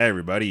Hey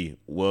everybody,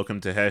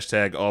 welcome to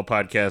hashtag All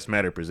Podcasts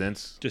Matter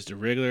presents. Just a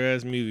regular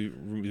ass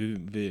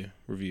movie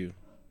review.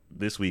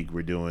 This week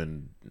we're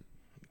doing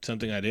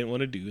Something I didn't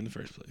want to do in the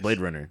first place. Blade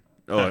Runner.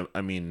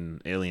 I mean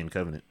Alien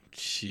Covenant.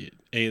 Shit.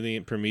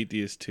 Alien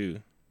Prometheus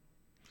 2.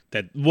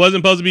 That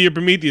wasn't supposed to be a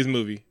Prometheus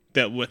movie.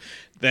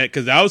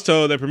 Because I was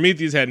told that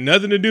Prometheus had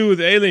nothing to do with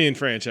the Alien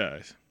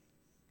franchise.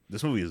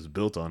 This movie is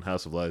built on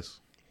House of Lies.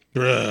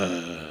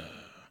 Bruh.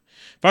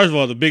 First of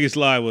all, the biggest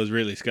lie was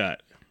Ridley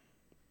Scott.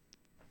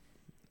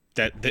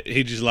 That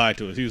he just lied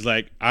to us. He was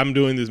like, "I'm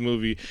doing this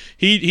movie."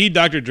 He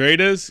Dr. Dre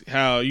does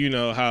how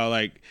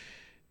like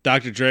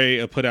Dr.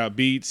 Dre put out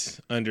beats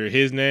under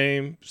his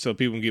name so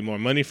people can get more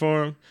money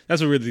for him.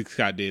 That's what Ridley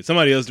Scott did.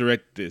 Somebody else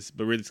directed this,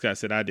 but Ridley Scott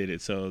said I did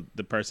it so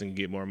the person can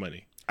get more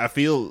money.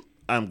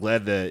 I'm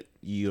glad that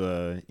you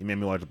made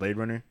me watch Blade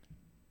Runner.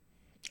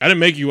 I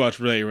didn't make you watch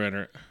Blade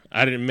Runner.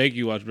 I didn't make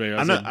you watch Blade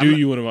Runner. Do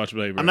you want to watch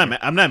Blade Runner?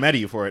 I'm not mad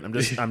at you for it.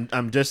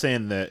 I'm just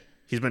saying that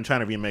he's been trying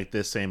to remake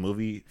this same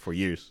movie for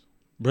years.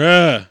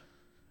 Bruh.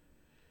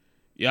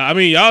 Yeah, I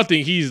mean, y'all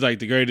think he's like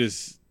the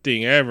greatest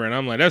thing ever, and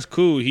I'm like, that's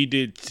cool. He's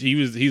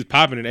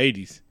popping in the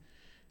 80s.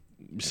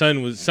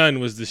 Sun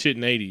was the shit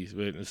in the 80s,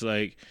 but it's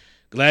like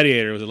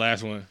Gladiator was the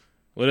last one.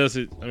 What else?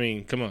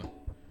 Come on.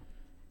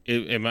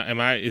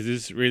 Is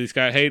this really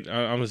Scott hate?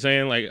 I'm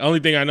saying, like,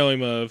 only thing I know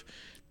him of,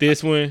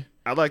 this one,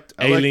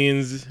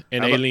 Aliens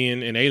and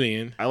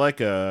Alien. I like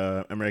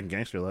American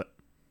Gangster a lot.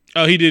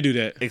 Oh, he did do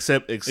that.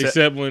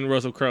 Except when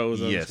Russell Crowe was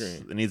on the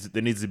screen.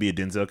 There needs to be a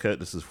Denzel cut.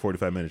 This is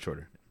 45 minutes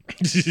shorter.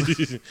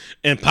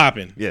 and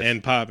popping. Yes.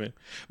 And popping.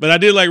 But I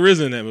did like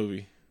RZA in that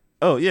movie.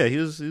 Oh, yeah, he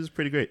was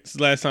pretty great. It's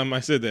the last time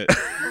I said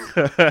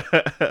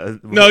that.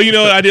 No, you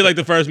know what? I did like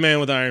the first Man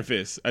with Iron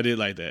Fist. I did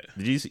like that.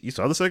 You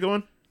saw the second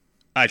one?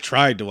 I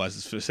tried to watch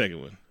the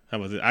second one. How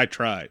was it? I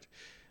tried.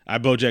 I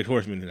BoJack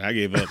Horseman and I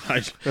gave up. I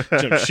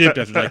jumped ship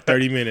after like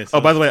 30 minutes. Oh,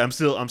 by the way, I'm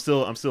still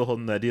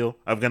holding that deal.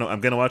 I'm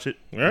gonna watch it.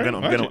 All right,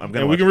 I'm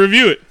gonna. We can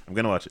review it. I'm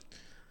gonna watch it.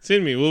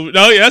 Send me. Well,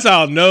 no, that's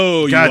how I'll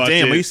know. God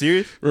damn, are you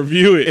serious?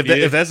 Review it.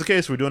 If that's the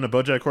case, we're doing a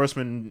BoJack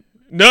Horseman.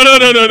 No.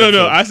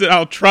 I said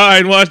I'll try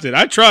and watch it.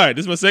 I tried.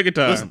 This is my second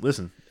time.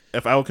 Listen.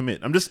 If I will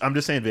commit, I'm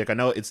just saying, Vic. I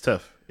know it's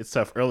tough. It's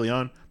tough early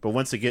on, but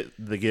once they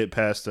get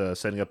past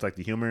setting up like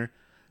the humor,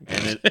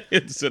 and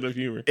instead of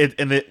humor,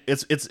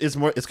 it's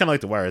more. It's kind of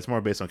like The Wire. It's more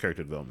based on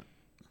character development.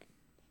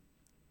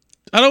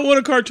 I don't want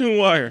a cartoon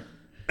Wire.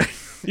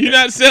 You're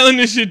not selling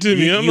this shit to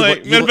me.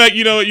 Matter of fact,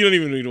 you know what? You don't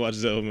even need to watch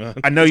Zohan.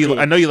 I know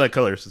you like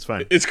colors. It's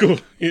fine. It's cool.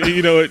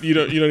 You know what? You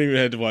don't even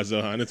have to watch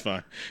Zohan. It's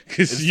fine.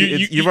 Because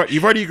you've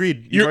already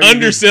agreed. You're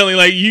underselling.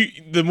 Like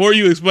the more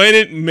you explain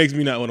it, makes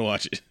me not want to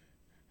watch it.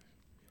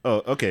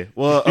 Oh, okay.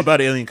 Well,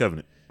 about Alien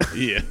Covenant.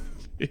 Yeah,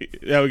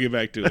 now we get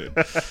back to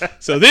it.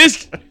 So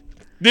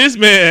this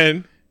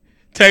man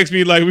texts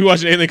me like, we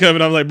watching Alien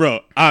Covenant. I'm like, bro,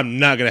 I'm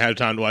not gonna have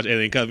time to watch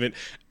Alien Covenant,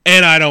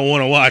 and I don't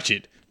want to watch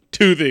it.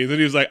 Two things. And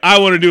he was like, I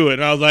want to do it.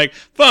 And I was like,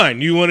 fine,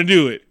 you want to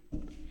do it.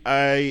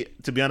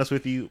 To be honest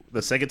with you,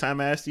 the second time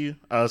I asked you,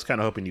 I was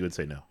kind of hoping you would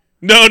say no.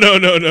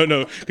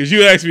 No. Because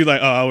you asked me like,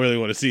 oh, I really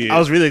want to see it. I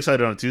was really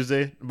excited on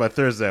Tuesday. By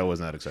Thursday, I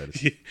was not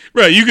excited.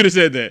 Bro, you could have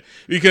said that.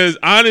 Because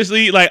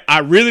honestly, like, I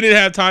really didn't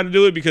have time to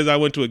do it because I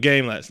went to a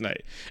game last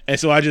night. And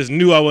so I just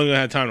knew I wasn't going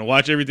to have time to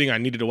watch everything I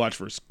needed to watch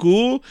for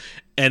school.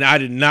 And I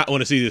did not want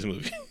to see this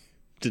movie.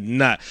 Did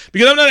not,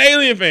 because I'm not an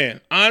Alien fan.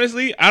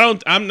 Honestly,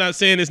 I'm not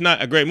saying it's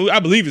not a great movie.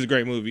 I believe it's a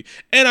great movie,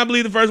 and I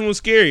believe the first one was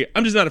scary.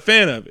 I'm just not a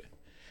fan of it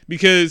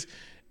because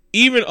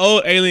even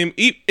old Alien,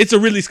 it's a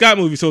Ridley Scott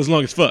movie, so it's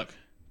long as fuck.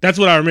 That's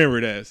what I remember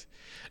it as,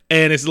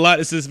 and it's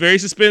just very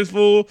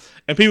suspenseful,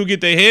 and people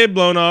get their head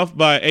blown off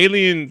by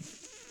alien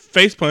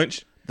face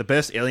punch. The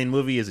best Alien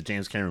movie is a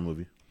James Cameron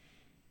movie.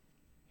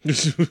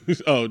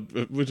 Oh,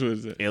 which one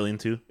is that? Alien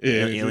 2. Yeah,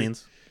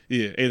 Aliens.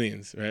 Yeah,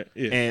 Aliens, right?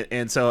 Yeah.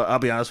 And so I'll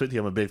be honest with you,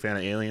 I'm a big fan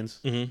of Aliens.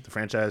 Mm-hmm. The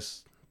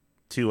franchise,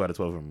 2 out of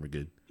 12 of them were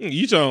good.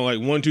 You talking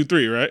like 1, 2,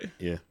 3, right?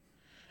 Yeah.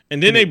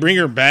 And then they bring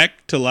her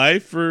back to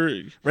life for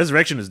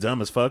Resurrection is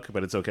dumb as fuck,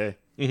 but it's okay.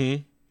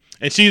 Mm-hmm.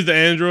 And she's the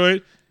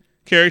android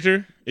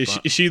character. Is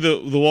she the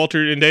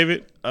Walter and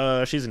David?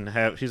 She's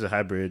a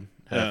hybrid,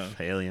 half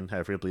alien,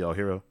 half Ripley, all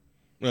hero.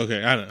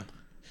 Okay, I know.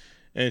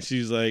 And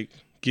she's like,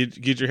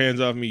 Get your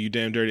hands off me, you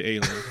damn dirty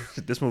alien.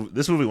 This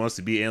movie wants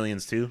to be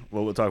Aliens too.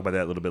 Well, we'll talk about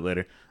that a little bit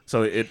later.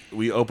 So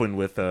we open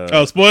with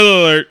spoiler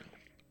alert.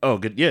 Oh,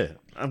 good. Yeah,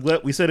 I'm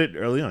glad we said it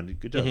early on.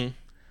 Good job.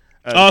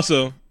 Mm-hmm.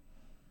 Also,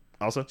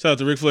 shout out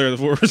to Ric Flair of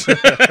the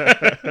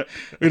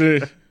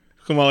Force.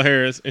 Kamala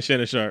Harris and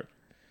Shannon Sharp.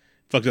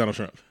 Fuck Donald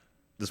Trump.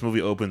 This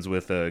movie opens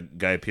with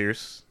Guy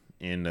Pearce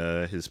in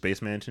his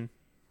space mansion.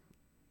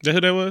 Is that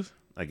who that was?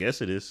 I guess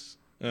it is.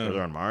 Or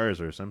they're on Mars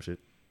or some shit.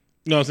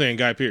 No, I'm saying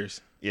Guy Pearce.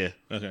 Yeah.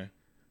 Okay.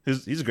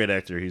 He's a great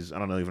actor. I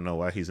don't even know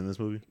why he's in this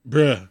movie.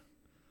 Bruh.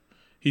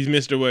 He's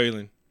Mr.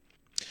 Whalen.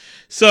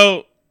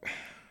 So,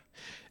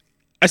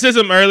 I said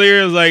something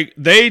earlier. It was like,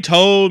 they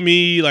told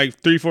me like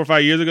 3, 4,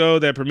 5 years ago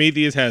that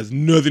Prometheus has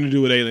nothing to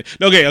do with Alien.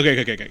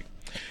 Okay.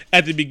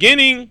 At the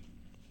beginning,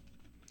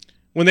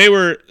 when they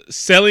were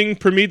selling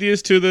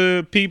Prometheus to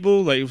the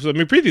people, like, so, I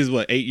mean, Prometheus is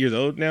what, 8 years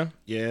old now?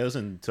 Yeah, it was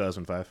in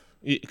 2005.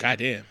 Yeah,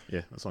 goddamn.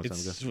 Yeah, that's a long time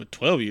ago. It's what,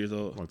 12 years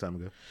old. Long time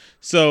ago.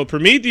 So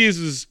Prometheus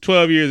was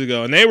 12 years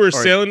ago, and they were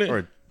selling it.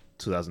 Or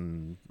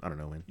 2000, I don't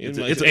know when.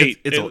 It's eight.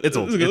 It's old. It's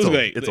old.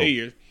 8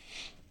 years.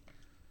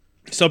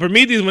 So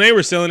Prometheus, when they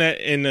were selling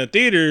that in the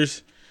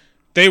theaters,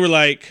 they were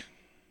like,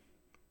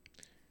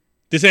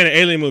 "This ain't an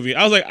alien movie."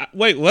 I was like,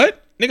 "Wait,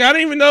 what, nigga? I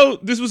didn't even know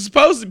this was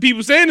supposed to."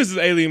 People saying this is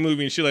an alien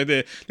movie and shit like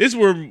that. This is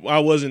where I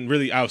wasn't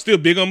really. I was still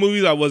big on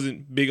movies. I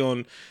wasn't big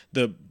on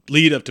the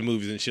lead up to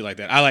movies and shit like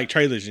that. I like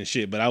trailers and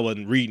shit, but I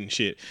wasn't reading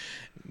shit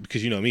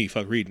because you know me,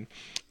 fuck reading.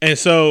 And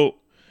so,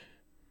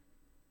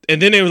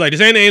 and then they were like,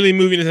 "This ain't an alien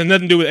movie. This has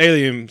nothing to do with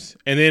aliens."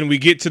 And then we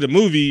get to the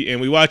movie and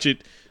we watch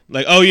it.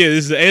 Like, oh yeah,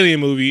 this is an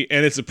alien movie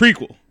and it's a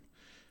prequel.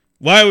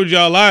 Why would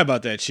y'all lie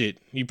about that shit?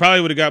 You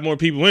probably would have got more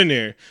people in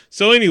there.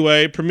 So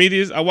anyway,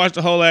 Prometheus, I watched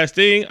the whole ass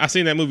thing. I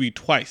seen that movie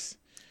twice.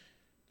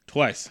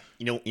 You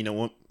know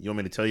what? You want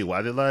me to tell you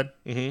why they lied?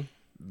 Mm-hmm.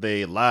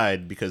 They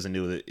lied because they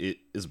knew that it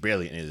is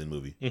barely an alien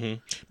movie. Mm-hmm.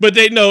 But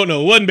it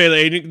wasn't barely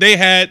alien. They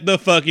had the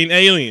fucking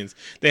aliens.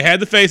 They had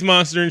the face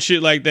monster and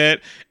shit like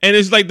that. And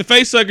it's like the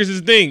face suckers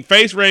is a thing.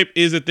 Face rape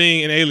is a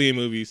thing in alien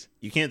movies.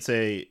 You can't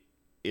say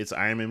it's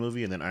Iron Man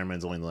movie and then Iron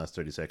Man's only in the last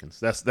 30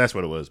 seconds. That's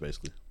what it was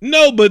basically.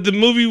 No, but the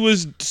movie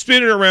was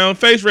spinning around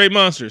face rape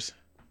monsters.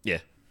 Yeah.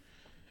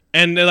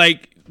 And they're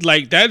like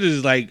that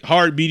is like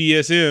hard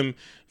BDSM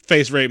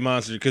face rape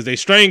monster because they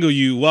strangle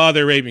you while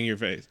they're raping your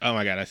face. Oh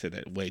my god, I said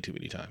that way too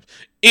many times.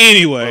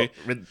 Anyway,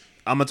 well,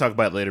 I'm gonna talk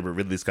about it later, but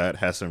Ridley Scott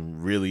has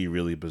some really,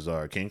 really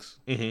bizarre kinks.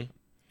 Mm-hmm.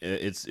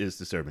 It's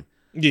disturbing.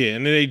 Yeah,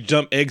 and then they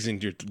jump eggs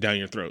down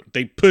your throat.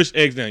 They push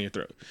eggs down your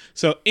throat.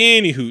 So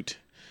anywho,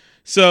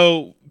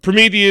 so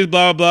Prometheus,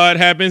 blah blah, it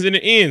happens and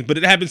it ends. But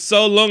it happened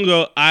so long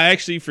ago, I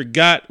actually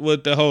forgot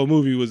what the whole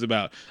movie was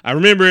about. I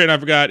remember it and I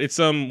forgot. It's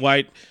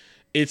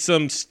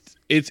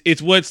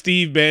what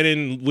Steve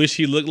Bannon wished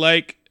he looked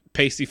like.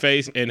 Pasty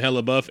face and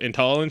hella buff and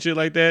tall and shit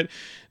like that.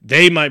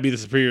 They might be the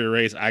superior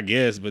race, I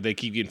guess, but they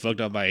keep getting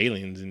fucked up by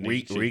aliens. And were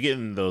you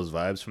getting those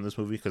vibes from this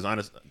movie? Because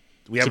honestly,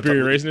 we have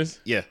superior raceness.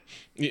 Yeah,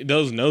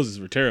 those noses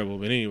were terrible.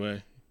 But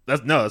anyway,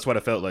 that's what I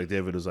felt like.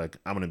 David was like,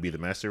 "I'm gonna be the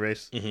master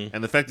race," mm-hmm.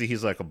 and the fact that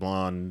he's like a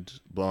blonde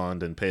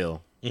and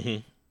pale mm-hmm.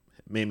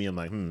 made me. I'm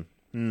like,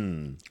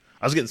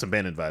 I was getting some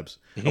Bannon vibes.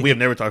 And we have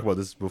never talked about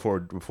this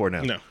before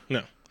now.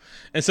 No.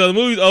 And so the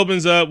movie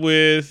opens up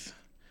with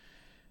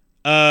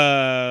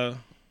a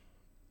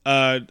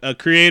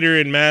creator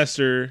and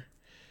master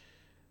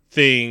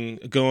thing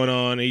going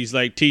on. He's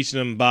like teaching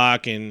them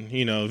Bach, and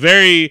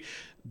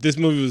this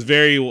movie was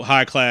very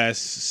high class,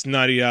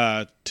 snotty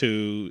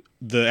to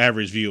the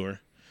average viewer.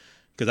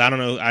 Because I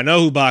know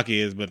who Bach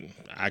is, but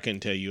I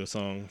couldn't tell you a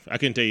song. I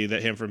couldn't tell you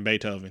that him from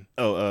Beethoven.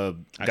 I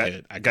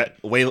got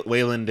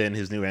Wayland and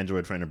his new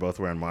android friend are both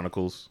wearing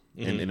monocles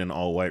in an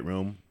all white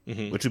room,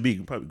 which would be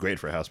probably great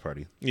for a house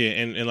party. Yeah,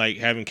 and like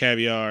having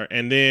caviar,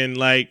 and then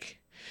like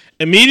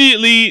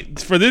immediately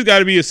for this guy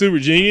to be a super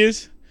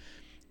genius,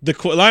 the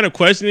line of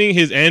questioning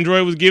his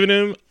android was giving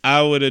him,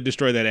 I would have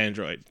destroyed that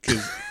android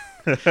because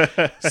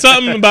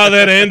something about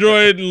that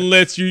android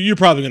lets you're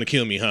probably gonna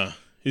kill me, huh?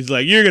 He's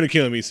like, you're going to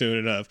kill me soon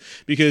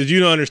enough because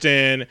you don't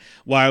understand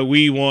why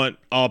we want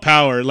all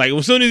power. Like,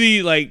 as soon as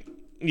he,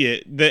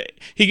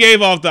 he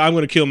gave off the I'm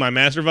going to kill my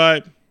master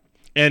vibe,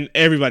 and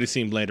everybody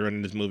seen Blade Runner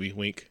in this movie,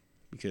 wink,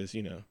 because,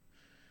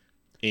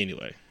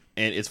 anyway.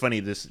 And it's funny,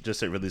 this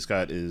just that Ridley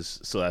Scott is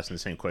still asking the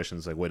same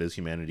questions, like, what is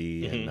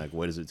humanity and, like,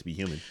 what is it to be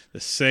human?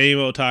 The same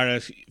old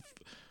tired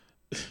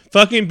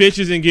fucking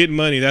bitches and getting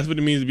money. That's what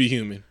it means to be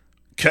human.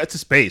 Cut to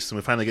space, and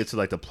we finally get to,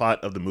 like, the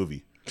plot of the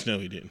movie. No,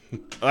 he didn't.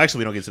 Actually,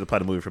 we don't get to the plot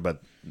of the movie for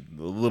about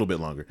a little bit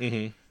longer.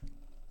 Mm-hmm.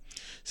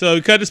 So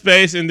we cut to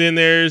space, and then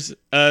there's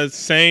a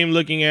same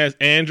looking as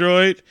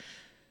android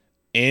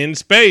in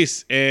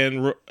space,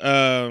 and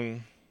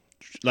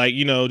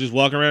just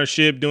walking around a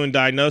ship doing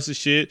diagnosis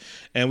shit,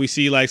 and we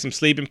see like some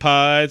sleeping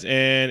pods,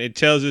 and it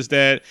tells us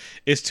that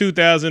it's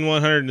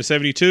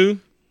 2172.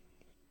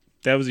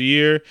 That was a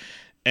year,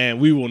 and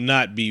we will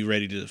not be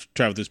ready to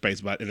travel through space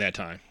in that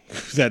time.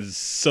 That is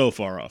so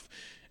far off.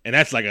 And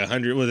that's like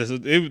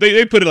 100.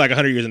 They put it like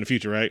 100 years in the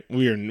future, right?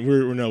 We're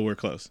nowhere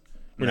close.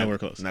 We're nowhere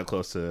close. Not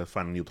close to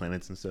finding new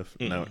planets and stuff.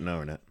 Mm-mm. No,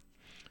 we're not.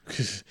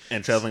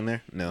 And traveling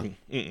there? No.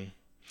 Mm-mm.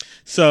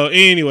 So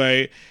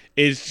anyway,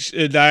 it's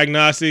a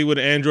diagnostic with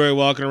an android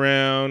walking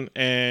around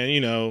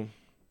and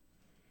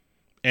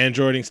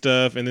androiding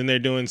stuff, and then they're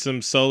doing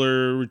some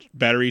solar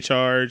battery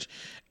charge,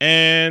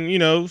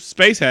 and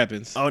space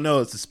happens. Oh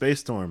no, it's a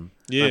space storm.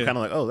 Yeah, I'm kind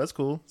of like, oh, that's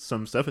cool.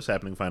 Some stuff is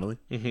happening finally.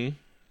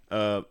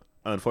 Mm-hmm.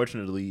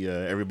 Unfortunately,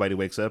 everybody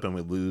wakes up and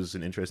we lose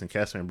an interesting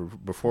cast member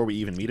before we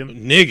even meet him.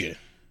 Nigga.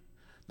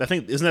 I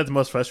think, isn't that the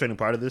most frustrating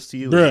part of this to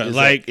you? Bruh, is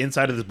like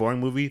inside of this boring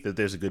movie, that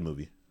there's a good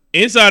movie.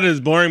 Inside of this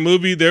boring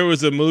movie, there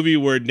was a movie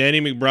where Danny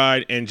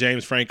McBride and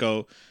James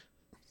Franco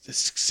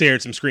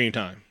shared some screen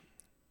time.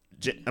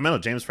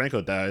 James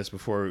Franco dies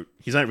before,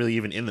 he's not really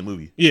even in the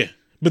movie. Yeah.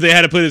 But they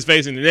had to put his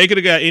face in it. They could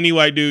have got any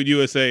white dude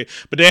USA,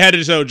 but they had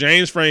to show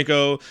James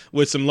Franco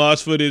with some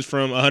lost footage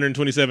from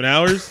 127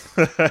 hours.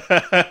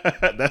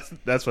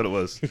 That's what it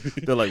was.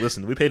 They're like,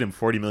 listen, we paid him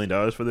 $40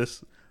 million for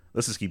this.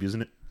 Let's just keep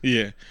using it.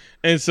 Yeah.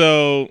 And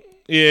so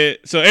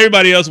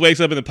everybody else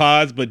wakes up in the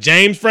pods, but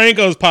James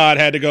Franco's pod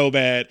had to go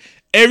bad.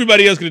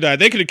 Everybody else could have died.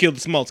 They could have killed the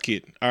Smoltz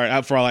kid. All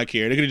right, for all I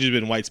care. They could have just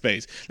been white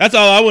space. That's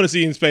all I want to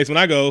see in space when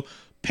I go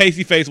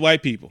pasty face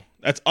white people.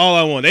 That's all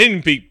I want. They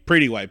didn't pick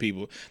pretty white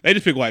people. They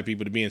just pick white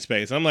people to be in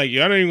space. I'm like,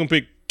 y'all not even gonna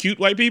pick cute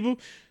white people.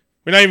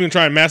 We're not even gonna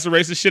try and master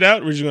race this shit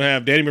out. We're just gonna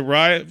have Danny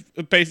McBride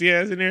pasty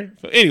ass in there.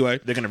 So anyway,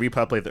 they're gonna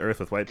repopulate the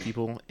Earth with white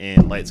people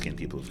and light skinned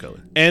people of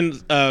color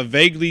and a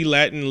vaguely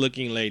Latin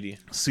looking lady.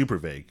 Super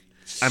vague.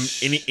 I'm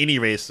any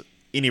race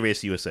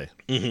USA.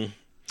 Mm-hmm.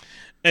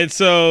 And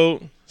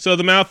so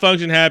the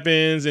malfunction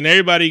happens and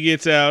everybody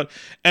gets out.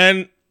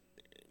 And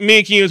me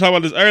and Keem were talking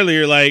about this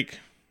earlier. Like,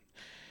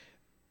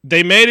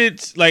 they made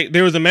it like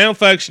there was a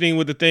malfunctioning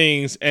with the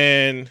things,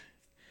 and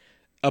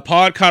a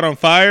pod caught on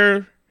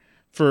fire.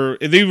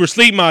 These were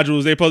sleep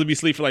modules. They're supposed to be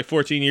asleep for like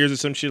 14 years or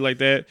some shit like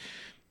that.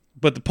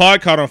 But the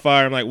pod caught on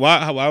fire. I'm like,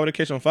 why would it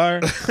catch on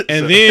fire?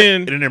 And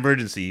then in an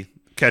emergency,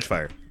 catch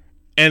fire.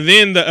 And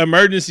then the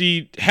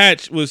emergency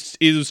hatch was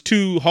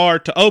too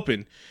hard to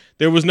open.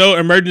 There was no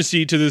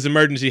emergency to this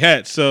emergency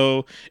hatch,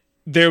 so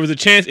there was a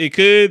chance it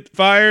could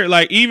fire.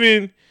 Like,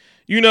 even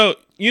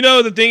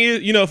the thing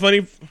is,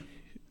 funny.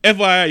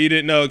 FYI, you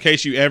didn't know, in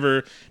case you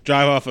ever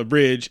drive off a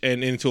bridge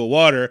and into a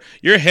water,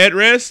 your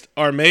headrests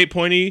are made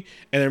pointy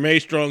and they're made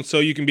strong so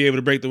you can be able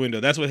to break the window.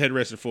 That's what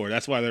headrests are for.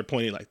 That's why they're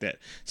pointy like that,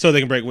 so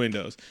they can break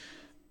windows.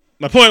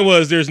 My point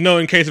was, there's no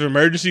in case of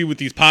emergency with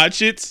these pod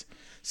shits,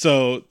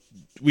 so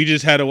we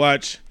just had to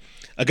watch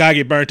a guy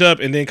get burnt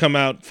up and then come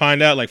out,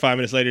 find out like 5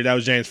 minutes later that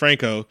was James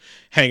Franco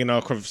hanging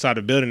off the side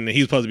of the building and he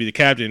was supposed to be the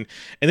captain.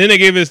 And then they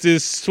gave us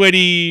this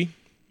sweaty,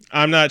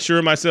 I'm not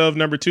sure myself,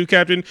 number 2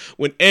 captain,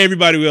 when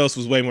everybody else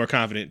was way more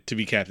confident to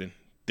be captain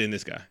than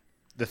this guy.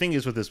 The thing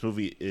is with this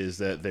movie is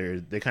that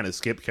they kind of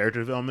skip character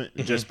development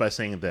just by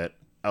saying that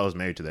I was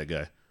married to that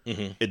guy.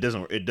 Mm-hmm. It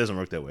doesn't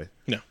work that way.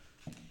 No.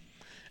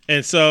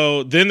 And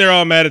so then they're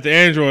all mad at the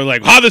android,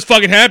 like, how this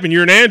fucking happened?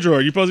 You're an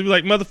android. You're supposed to be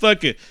like,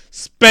 motherfucker,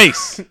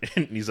 space.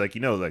 And he's like,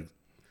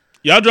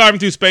 y'all driving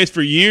through space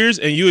for years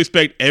and you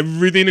expect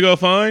everything to go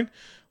fine?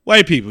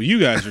 White people, you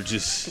guys are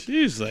just,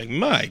 he's like,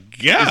 my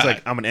God. He's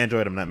like, I'm an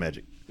android, I'm not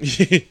magic.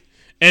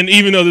 And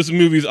even though this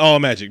movie is all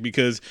magic,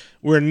 because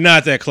we're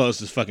not that close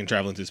to fucking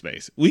traveling through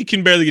space. We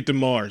can barely get to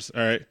Mars,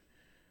 all right?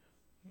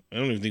 I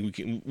don't even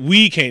think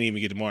we can't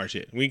even get to Mars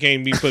yet. We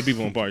can't even put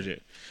people on Mars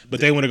yet. But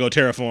they want to go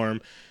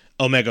terraform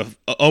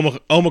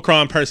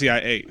Omicron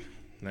Persei 8.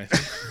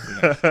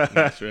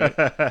 Nice, right?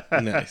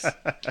 Nice.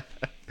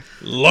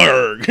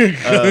 Lurg.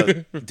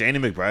 Danny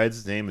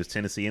McBride's name is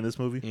Tennessee in this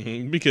movie?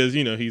 Mm-hmm, because,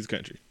 he's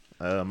country.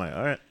 I'm like,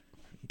 all right.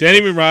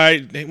 Danny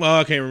McBride, well,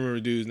 I can't remember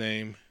the dude's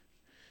name.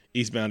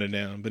 Eastbound and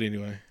Down, but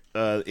anyway.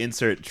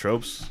 Insert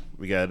tropes.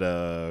 We got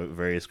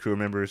various crew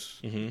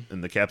members,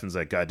 and the captain's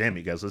like, God damn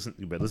it, you guys,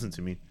 you better listen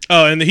to me.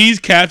 Oh, and he's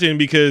captain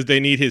because they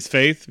need his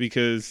faith,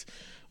 because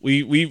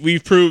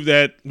we've proved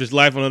that there's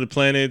life on other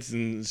planets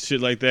and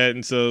shit like that,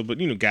 and so, but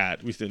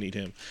God, we still need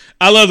him.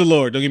 I love the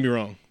Lord, don't get me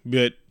wrong,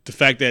 but the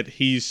fact that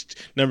he's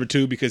number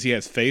 2 because he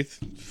has faith,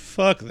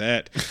 fuck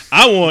that.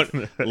 I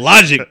want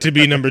Logic to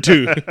be number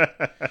 2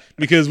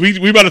 because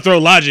we about to throw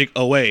Logic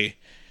away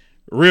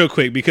real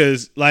quick,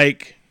 because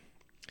like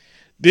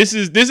this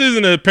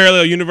isn't a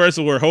parallel universe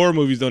where horror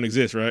movies don't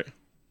exist, right?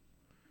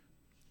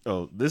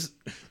 Oh, this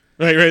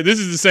right. This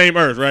is the same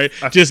Earth, right?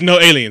 Just no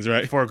aliens,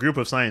 right? For a group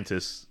of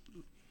scientists,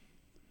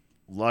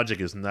 logic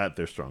is not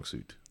their strong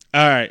suit.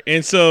 All right,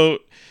 and so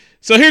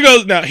here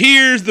goes. Now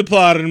here's the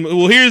plot.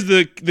 Here's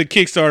the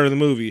Kickstarter of the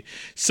movie.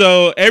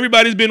 So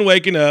everybody's been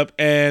waking up,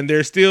 and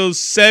they're still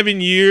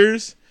 7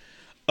 years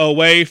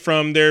away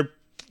from their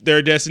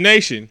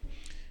destination.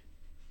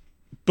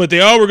 But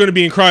they all were going to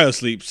be in cryo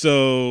sleep,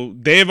 so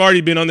they've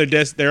already been on their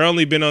desk. They're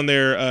only been on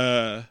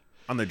their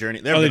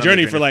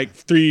journey for like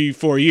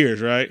 3-4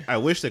 years, right? I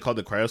wish they called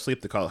it cryo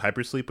sleep. They call it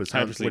hypersleep,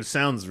 which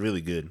sounds really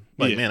good.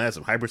 Like, man, I had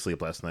some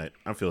hypersleep last night.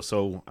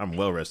 I'm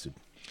well rested.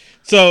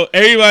 So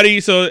everybody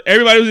was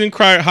in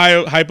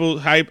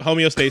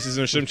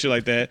homeostasis or some shit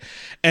like that,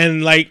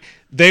 and like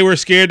they were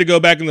scared to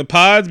go back in the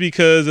pods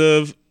because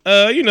of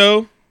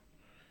an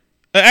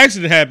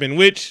accident happened.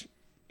 Which,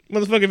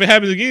 motherfucker, if it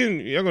happens again,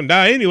 you're gonna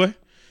die anyway.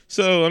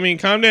 So, I mean,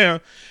 calm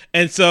down.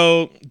 And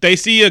so they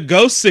see a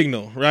ghost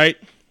signal, right?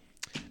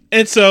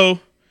 And so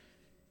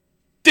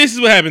this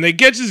is what happened. They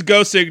get this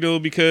ghost signal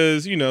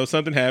because,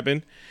 something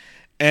happened.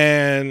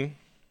 And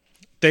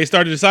they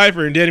start to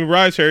decipher. And Danny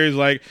McBride's fairy is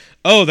like,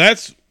 oh,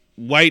 that's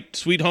White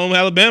Sweet Home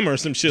Alabama or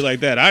some shit like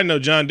that. I know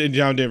John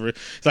Denver.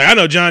 It's like, I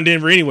know John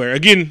Denver anywhere.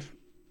 Again,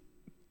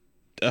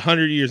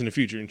 100 years in the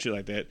future and shit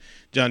like that.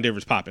 John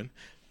Denver's popping.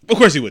 Of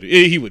course he would.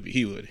 He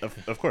would.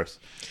 Of course.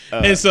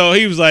 And so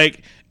he was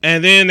like,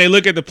 and then they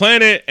look at the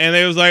planet and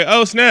they was like,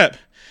 oh, snap.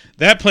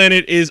 That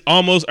planet is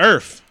almost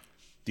Earth.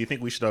 Do you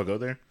think we should all go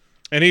there?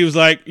 And he was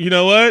like, you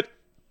know what?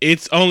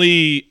 it's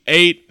only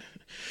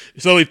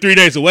 3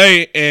 days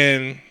away,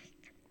 and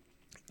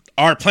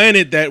our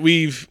planet that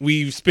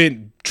we've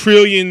spent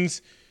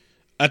trillions.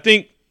 I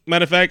think,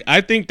 matter of fact, I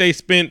think they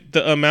spent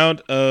the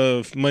amount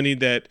of money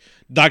that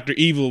Dr.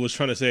 Evil was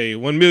trying to say,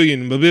 1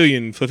 million,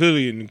 billion,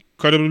 fulfillion.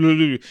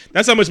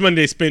 That's how much money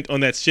they spent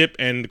on that ship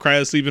and the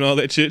cryosleep and all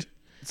that shit.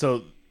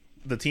 So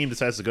the team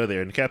decides to go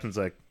there, and the captain's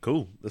like,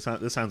 "Cool,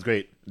 this sounds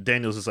great."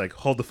 Daniels is like,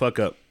 "Hold the fuck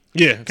up."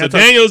 Yeah. So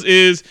Daniels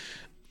is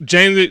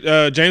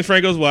James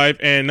Franco's wife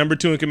and number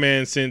 2 in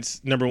command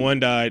since number 1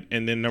 died,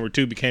 and then number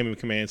 2 became in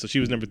command. So she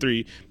was number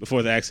 3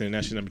 before the accident.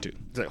 Now she's number 2.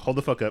 He's like, "Hold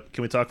the fuck up.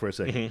 Can we talk for a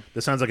second?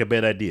 This sounds like a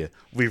bad idea.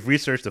 We've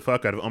researched the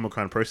fuck out of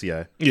Omicron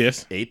Persei.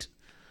 Yes. 8.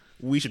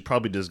 We should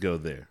probably just go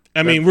there."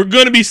 I mean, we're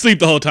gonna be asleep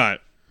the whole time.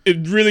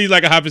 It really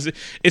like a hot.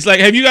 It's like,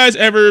 have you guys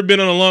ever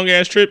been on a long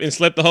ass trip and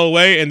slept the whole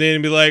way, and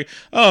then be like,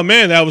 "Oh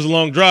man, that was a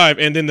long drive,"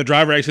 and then the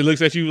driver actually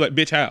looks at you like,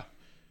 "Bitch, how?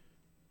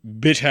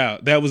 Bitch, how?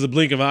 That was a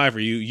blink of an eye for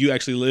you. You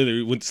actually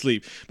literally went to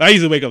sleep." But I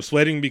usually wake up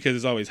sweating because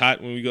it's always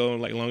hot when we go on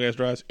like long ass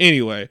drives.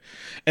 Anyway,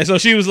 and so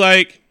she was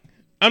like,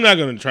 "I'm not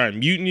gonna try and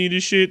mutiny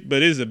this shit,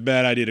 but it's a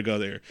bad idea to go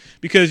there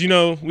because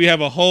we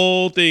have a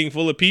whole thing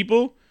full of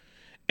people,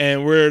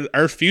 and we're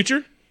Earth's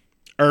future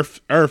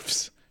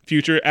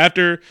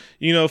after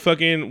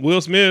fucking Will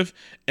Smith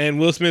and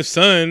Will Smith's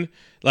son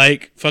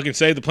like fucking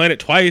saved the planet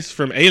twice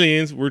from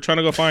aliens. We're trying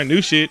to go find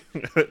new shit."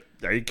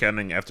 Are you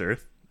counting After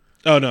Earth?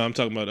 Oh no, I'm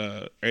talking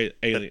about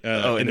Alien.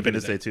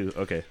 Independence Day too.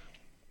 Okay.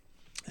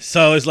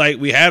 So it's like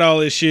we had all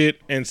this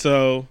shit, and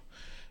so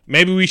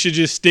maybe we should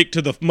just stick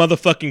to the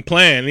motherfucking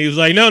plan. And he was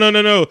like,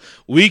 no.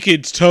 We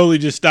could totally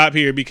just stop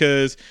here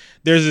because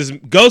there's this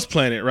ghost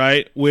planet,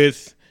 right?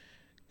 With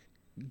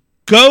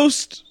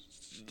ghost,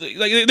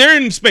 like they're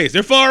in space.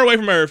 They're far away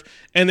from Earth,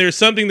 and there's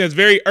something that's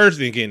very Earth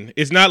thinking.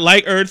 It's not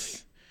like Earth.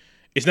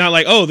 It's not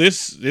like, oh,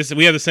 this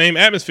we have the same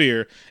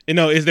atmosphere.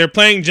 They're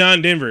playing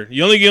John Denver.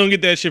 You only don't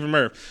get that shit from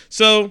Earth.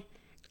 So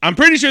I'm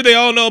pretty sure they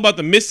all know about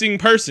the missing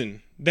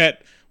person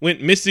that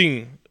went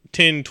missing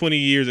 10, 20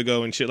 years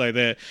ago and shit like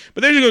that.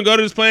 But they're just going to go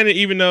to this planet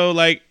even though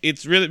like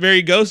it's really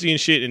very ghosty and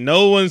shit. And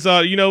no one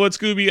thought, you know what,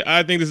 Scooby,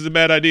 I think this is a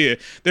bad idea.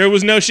 There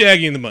was no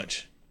Shaggy in the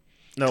bunch.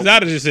 No. Because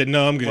I'd have just said,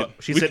 no, I'm good. Well,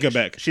 we can go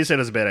back. She said it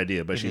was a bad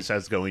idea, but she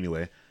decides to go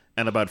anyway.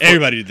 And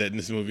everybody did that in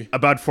this movie.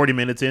 About 40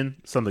 minutes in,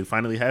 something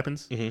finally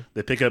happens.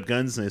 They pick up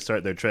guns and they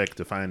start their trek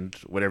to find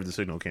whatever the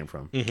signal came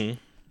from.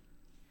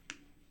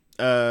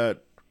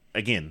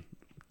 Again,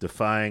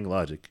 defying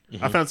logic.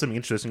 I found something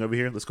interesting over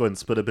here. Let's go ahead and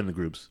split up into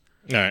groups.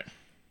 All right.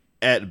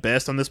 At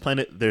best on this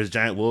planet, there's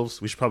giant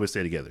wolves. We should probably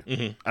stay together.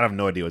 I have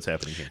no idea what's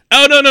happening here.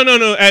 Oh,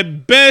 no.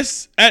 At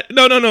best,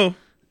 no.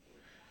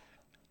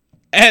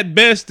 At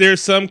best, there's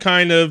some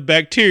kind of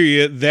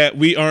bacteria that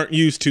we aren't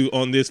used to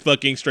on this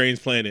fucking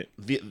strange planet.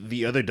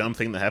 The other dumb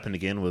thing that happened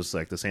again was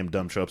like the same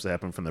dumb tropes that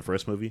happened from the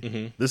first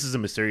movie. This is a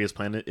mysterious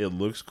planet. It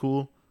looks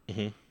cool,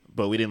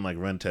 but we didn't like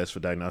run tests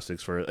for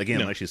diagnostics for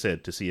like she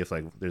said, to see if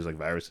like there's like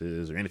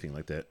viruses or anything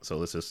like that. So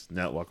let's just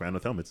not walk around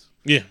with helmets.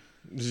 Yeah,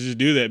 just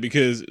do that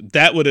because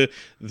that wouldn't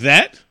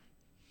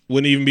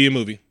even be a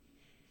movie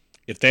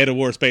if they had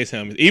wore space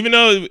helmets. Even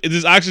though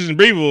this oxygen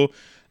breathable,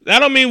 that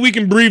don't mean we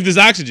can breathe this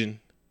oxygen.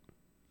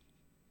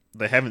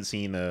 They haven't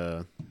seen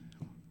or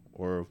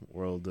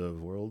World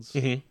of Worlds,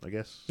 I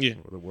guess. Yeah,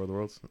 the World of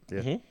Worlds.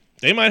 Yeah,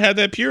 they might have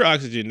that pure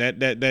oxygen, that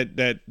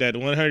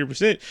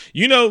 100%.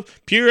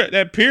 Pure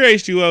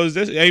H2O is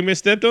ain't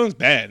misstepped on. It's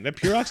bad. That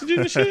pure oxygen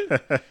and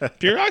shit.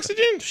 Pure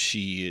oxygen,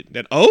 shit.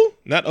 That O,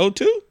 not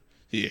O2.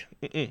 Yeah.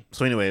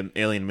 So anyway,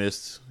 Alien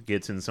Mist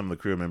gets in some of the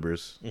crew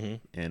members,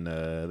 and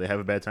they have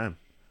a bad time.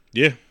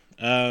 Yeah.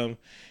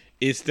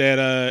 It's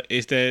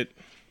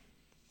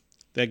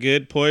that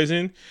good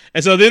poison.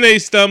 And so then they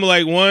stumble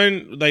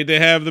they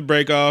have the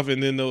break off,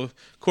 and then of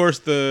course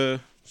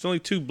there's only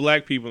 2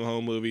 black people in the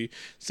whole movie.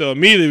 So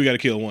immediately we got to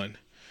kill one.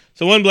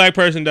 So one black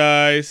person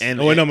dies. My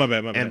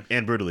bad.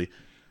 And brutally.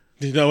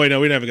 No, we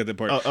never got that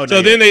part.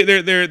 So then they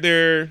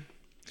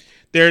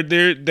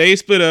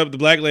split up. The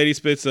black lady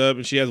splits up,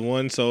 and she has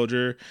one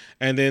soldier,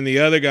 and then the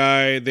other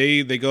guy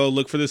they go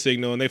look for the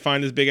signal, and they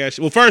find this big ass.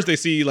 Well, first they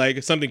see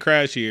like something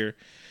crash here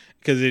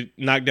because it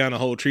knocked down a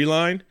whole tree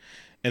line.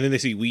 And then they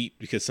see wheat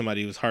because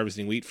somebody was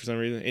harvesting wheat for some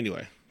reason.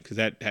 Anyway, because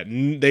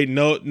they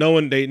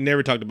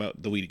never talked about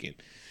the wheat again.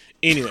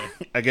 Anyway,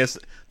 I guess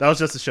that was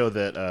just to show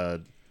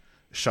that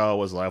Shaw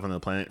was alive on the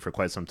planet for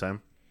quite some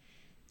time.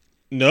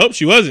 Nope,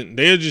 she wasn't.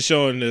 They were just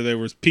showing that there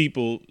was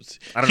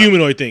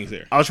humanoid things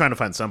there. I was trying to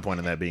find some point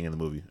in that being in the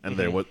movie, and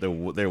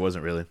there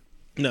wasn't really.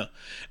 No,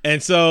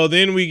 and so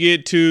then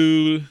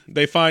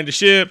they find the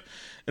ship,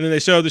 and then they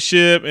show the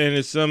ship, and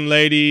it's some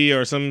lady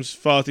or some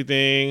faulty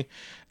thing,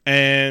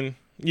 and.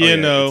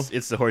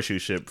 It's the horseshoe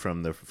ship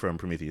from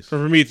Prometheus. From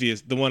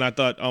Prometheus, the one I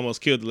thought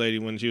almost killed the lady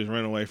when she was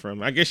running away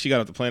from. I guess she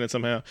got off the planet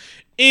somehow.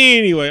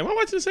 Anyway, am I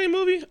watching the same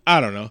movie? I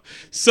don't know.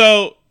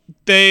 So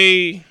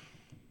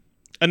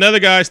another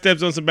guy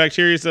steps on some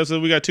bacteria stuff.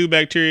 So we got 2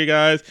 bacteria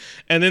guys,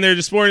 and then they're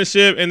just exploring the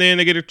ship, and then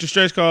they get a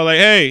distress call like,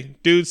 "Hey,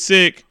 dude's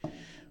sick.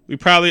 We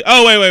probably."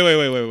 Oh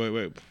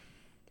wait.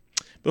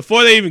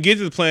 before they even get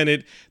to the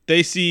planet,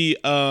 they see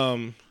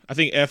I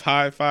think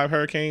F5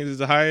 hurricanes is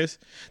the highest.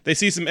 They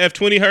see some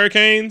F20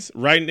 hurricanes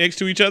right next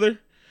to each other.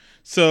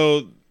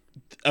 So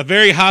a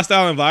very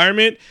hostile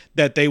environment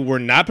that they were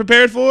not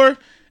prepared for,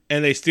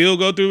 and they still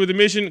go through with the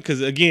mission because,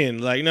 again,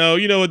 like, no,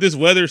 you know what, this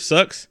weather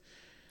sucks.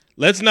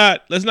 Let's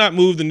not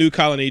move the new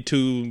colony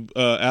to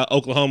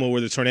Oklahoma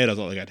where the tornadoes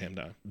all the goddamn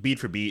time. Beat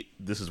for beat,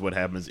 this is what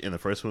happens in the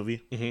first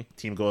movie.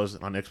 Team goes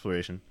on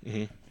exploration.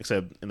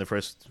 Except in the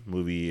first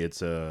movie,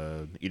 it's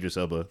Idris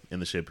Elba in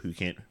the ship who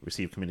can't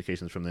receive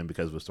communications from them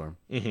because of a storm.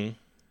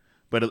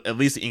 But at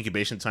least the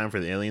incubation time for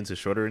the aliens is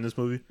shorter in this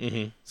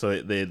movie.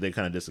 So they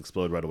kind of just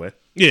explode right away.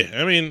 Yeah,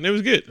 I mean, it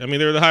was good. I mean,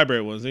 they were the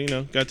hybrid ones. You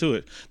know, got to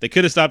it. They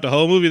could have stopped the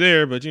whole movie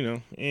there, but, you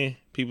know,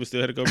 people still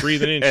had to go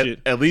breathing in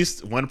shit. At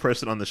least one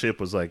person on the ship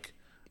was like,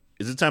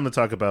 is it time to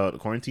talk about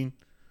quarantine?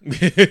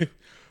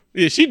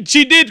 Yeah, she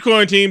did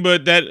quarantine,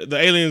 but the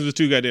aliens was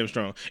too goddamn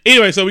strong.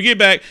 Anyway, so we get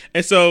back,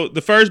 and so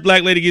the first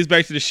black lady gets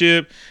back to the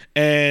ship,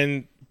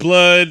 and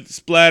blood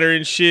splatter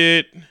and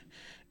shit,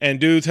 and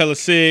dude's hella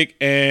sick,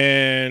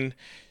 and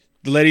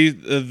the lady,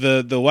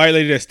 the white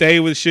lady that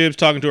stayed with the ships,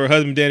 talking to her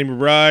husband Danny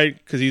McBride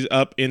because he's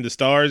up in the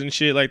stars and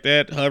shit like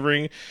that,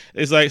 hovering.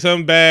 It's like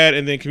something bad,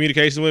 and then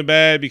communication went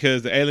bad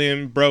because the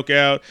alien broke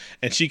out,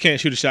 and she can't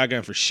shoot a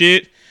shotgun for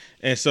shit,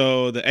 and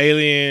so the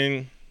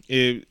alien,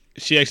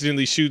 she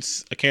accidentally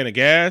shoots a can of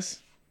gas,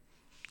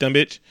 dumb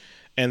bitch,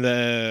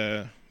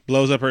 and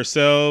blows up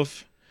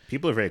herself.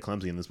 People are very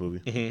clumsy in this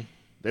movie.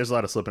 There's a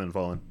lot of slipping and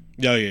falling.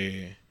 Oh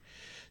yeah.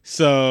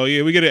 So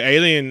yeah, we get an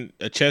alien,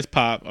 a chest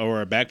pop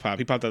or a back pop.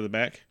 He popped out the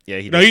back. Yeah,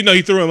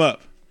 he threw him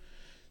up.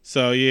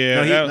 So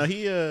yeah,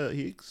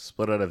 he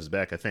exploded out of his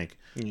back, I think.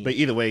 But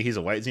either way, he's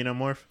a white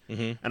xenomorph,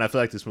 and I feel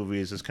like this movie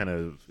is just kind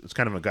of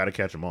a gotta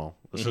catch them all.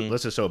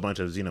 Let's just show a bunch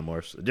of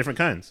xenomorphs, different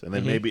kinds, and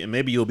then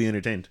maybe you'll be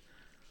entertained.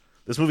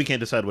 This movie can't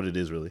decide what it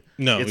is really.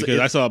 No, because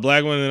I saw a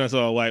black one and I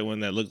saw a white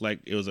one that looked like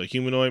it was a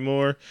humanoid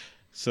more.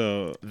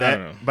 So I don't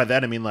know. By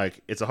that I mean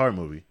like it's a horror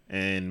movie,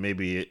 and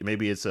maybe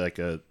it's like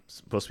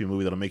supposed to be a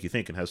movie that'll make you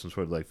think and have some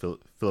sort of like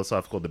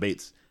philosophical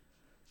debates.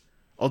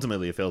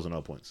 Ultimately, it fails on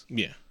all points.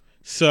 Yeah.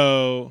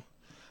 So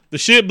the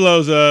ship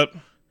blows up,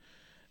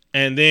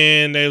 and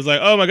then they was like,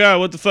 "Oh my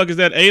god, what the fuck is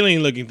that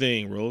alien-looking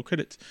thing?" Roll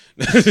credits.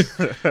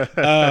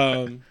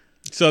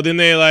 So then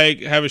they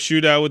like have a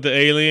shootout with the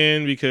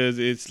alien because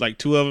it's like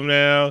two of them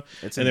now,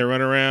 and they're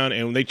running around,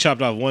 and they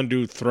chopped off one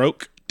dude's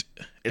throat.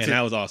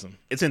 That was awesome.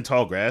 It's in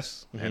tall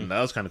grass, and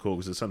that was kind of cool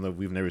because it's something that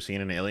we've never seen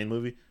in an alien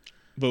movie.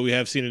 But we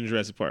have seen it in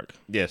Jurassic Park.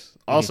 Yes.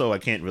 Also, I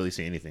can't really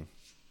see anything.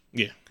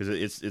 Yeah. Because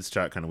it's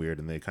shot kind of weird,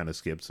 and they kind of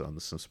skipped on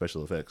some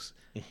special effects.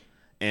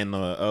 And,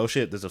 oh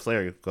shit, there's a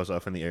flare goes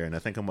off in the air, and I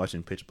think I'm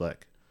watching Pitch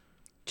Black.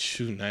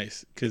 Too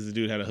nice, because the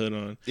dude had a hood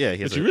on. Yeah,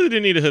 but you really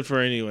didn't need a hood for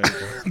anyway.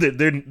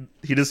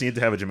 He doesn't need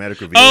to have a dramatic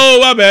reveal.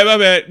 Oh, my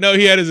bad. No,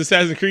 he had his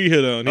Assassin's Creed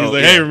hood on. He was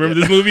like, "Hey, remember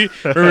this movie?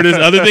 Remember this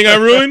other thing I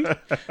ruined?"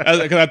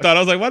 Because I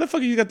was like, "Why the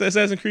fuck you got the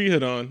Assassin's Creed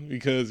hood on?"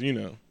 Because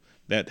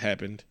that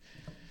happened.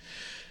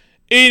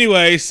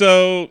 Anyway,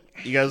 so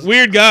you guys,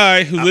 weird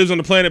guy who lives on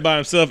the planet by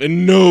himself,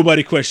 and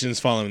nobody questions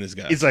following this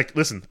guy. He's like,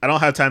 "Listen, I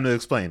don't have time to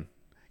explain.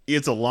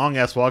 It's a long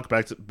ass walk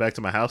back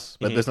to my house,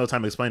 but there's no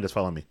time to explain. Just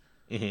follow me."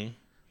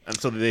 And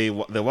so they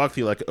walk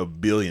through like a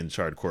billion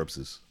charred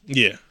corpses.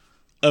 Yeah.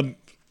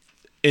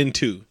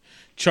 Into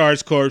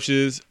charged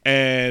corpses,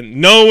 and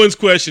no one's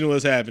questioning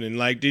what's happening.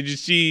 Like, did you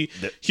see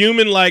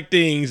human-like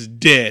things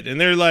dead? And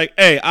they're like,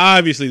 hey,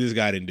 obviously this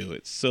guy didn't do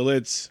it. So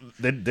let's...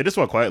 They just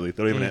walk quietly.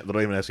 They don't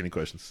even ask any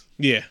questions.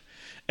 Yeah.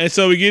 And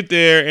so we get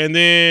there, and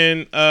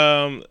then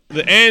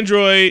the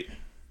android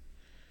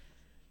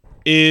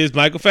is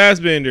Michael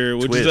Fassbender,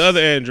 which is the other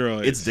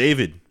android. It's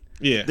David.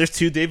 Yeah. There's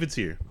two Davids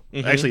here.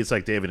 Actually, it's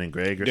like David and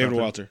Greg or David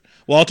something. Walter.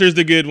 Walter's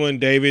the good one.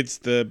 David's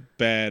the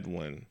bad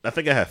one. I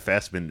think I have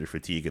Fassbender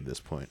fatigue at this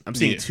point. I'm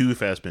seeing two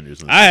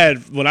Fassbenders.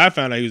 When I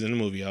found out he was in the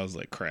movie, I was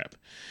like, crap.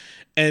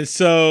 And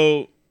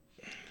so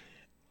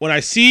when I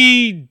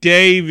see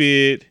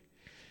David,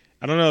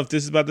 I don't know if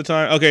this is about the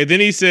time. Okay, then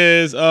he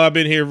says, "Oh, I've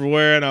been here for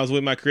where?" And I was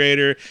with my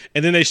creator.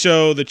 And then they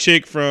show the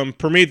chick from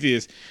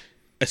Prometheus.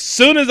 As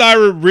soon as I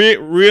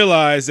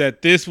realized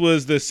that this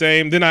was the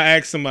same, then I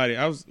asked somebody.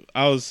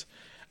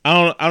 I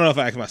don't know if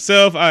I asked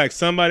myself. I asked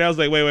somebody. I was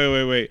like,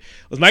 wait.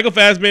 Was Michael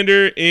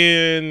Fassbender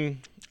in...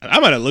 I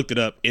might have looked it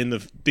up in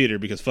the theater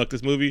because fuck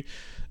this movie.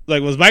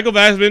 Like, was Michael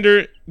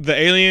Fassbender the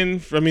alien...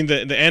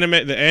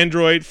 the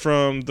android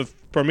from the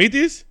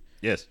Prometheus?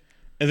 Yes.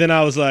 And then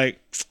I was like,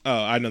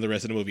 oh, I know the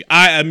rest of the movie.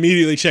 I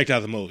immediately checked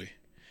out the movie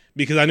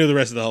because I knew the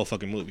rest of the whole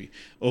fucking movie.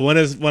 Well,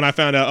 when I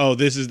found out,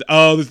 this is the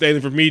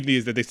alien from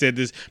Prometheus, that they said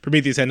this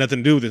Prometheus had nothing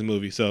to do with this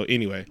movie. So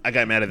anyway. I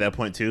got mad at that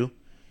point too.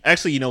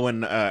 Actually,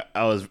 when I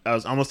was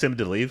almost tempted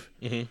to leave,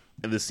 in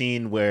the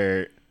scene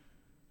where,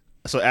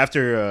 so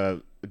after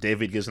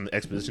David gets on the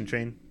expedition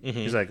train,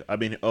 he's like, I've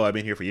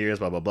been here for years,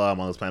 blah blah blah. I'm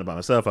on this planet by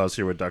myself. I was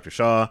here with Dr.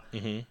 Shaw,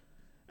 and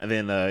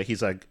then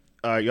he's like,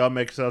 y'all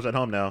make yourselves at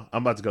home now.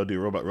 I'm about to go do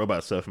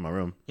robot stuff in my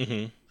room,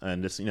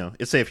 and just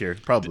it's safe here,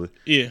 probably.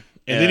 Yeah,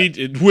 And then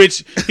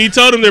he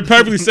told them they're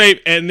perfectly safe,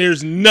 and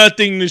there's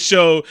nothing to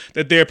show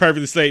that they're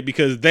perfectly safe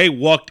because they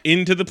walked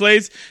into the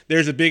place.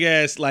 There's a big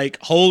ass like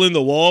hole in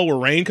the wall where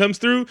rain comes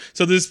through.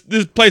 So this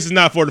place is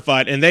not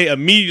fortified, and they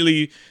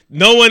immediately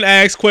no one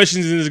asked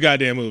questions in this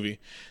goddamn movie.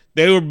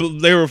 They were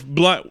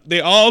blind.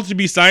 They all to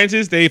be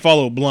scientists. They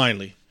follow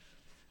blindly.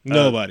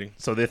 Nobody.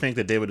 So they think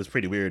that David is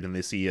pretty weird, and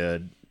they see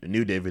a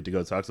new David to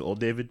go talk to old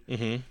David,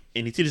 and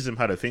he teaches him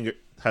how to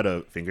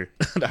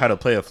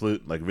play a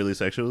flute like really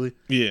sexually.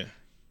 Yeah.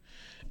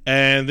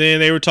 And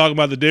then they were talking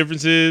about the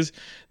differences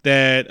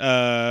that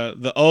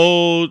the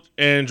old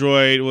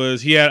android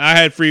was. I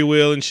had free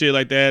will and shit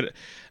like that.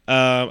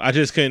 I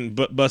just couldn't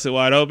bust it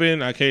wide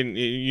open. I couldn't,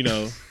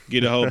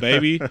 get a whole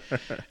baby.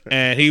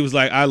 And he was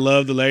like, I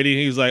love the lady.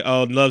 He was like,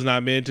 oh, love's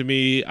not meant to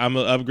me. I'm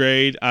an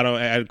upgrade.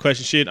 I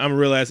question shit. I'm a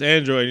real ass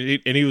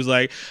android. And he was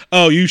like,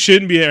 oh, you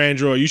shouldn't be an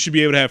android. You should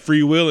be able to have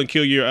free will and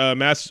kill your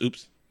masters.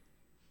 Oops.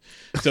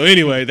 So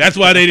anyway, that's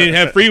why they didn't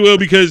have free will,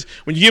 because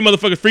when you give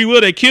motherfuckers free will,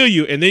 they kill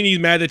you. And then he's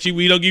mad that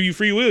we don't give you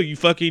free will, you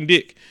fucking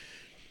dick.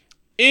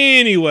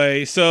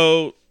 Anyway,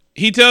 so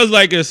he tells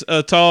like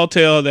a tall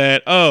tale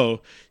that,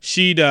 oh,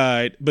 she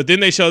died. But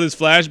then they show this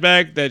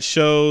flashback that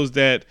shows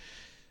that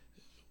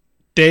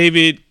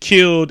David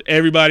killed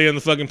everybody on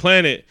the fucking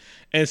planet.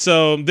 And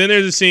so then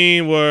there's a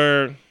scene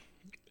where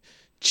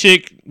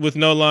chick with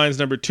no lines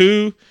number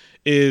 2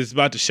 is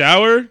about to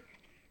shower.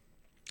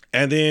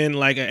 And then,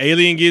 like, an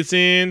alien gets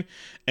in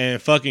and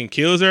fucking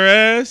kills her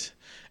ass.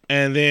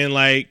 And then,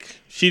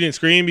 like, she didn't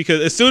scream because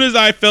as soon as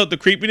I felt the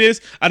creepiness,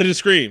 I didn't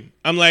scream.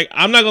 I'm like,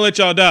 I'm not going to let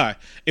y'all die.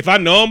 If I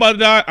know I'm about to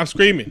die, I'm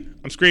screaming.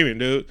 I'm screaming,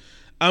 dude.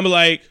 I'm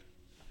like,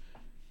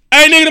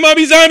 hey, nigga, there might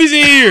be zombies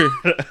in here.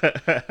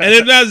 And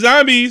if not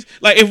zombies,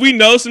 like, if we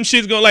know some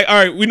shit's going, like, all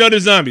right, we know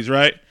there's zombies,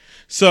 right?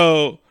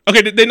 So,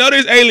 okay, they know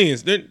there's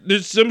aliens.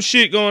 There's some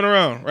shit going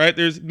around, right?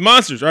 There's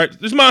monsters, right?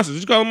 There's monsters.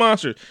 Just call them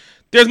monsters.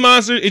 There's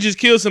monsters, it just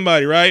kills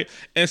somebody, right?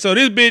 And so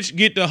this bitch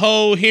get the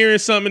whole hearing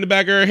something in the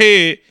back of her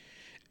head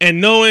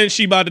and knowing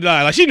she about to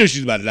die. Like, she knew she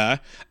was about to die.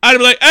 I'd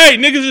be like, hey,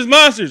 niggas is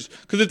monsters.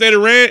 Because if they'd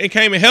have ran and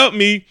came and helped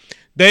me,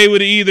 they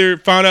would have either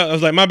found out, I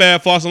was like, my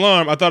bad, false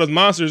alarm. I thought it was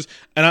monsters.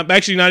 And I'm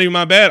actually not even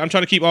my bad. I'm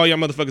trying to keep all y'all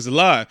motherfuckers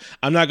alive.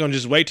 I'm not going to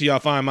just wait till y'all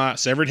find my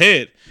severed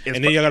head. And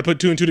then y'all got to put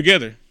 2 and 2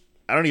 together.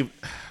 Why do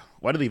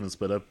they even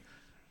split up?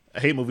 I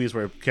hate movies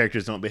where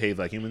characters don't behave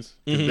like humans.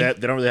 They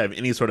don't really have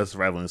any sort of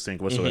survival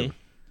instinct whatsoever.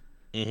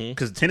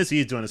 Because Tennessee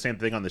is doing the same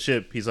thing on the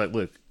ship. He's like,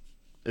 look,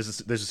 there's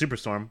a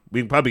superstorm. We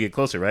can probably get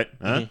closer, right?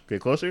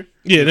 Get closer?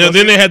 Yeah,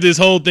 then they had this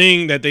whole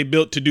thing that they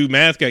built to do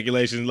math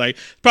calculations. Like,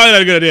 probably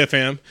not a good idea,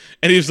 fam.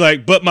 And he was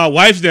like, but my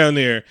wife's down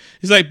there.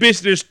 He's like,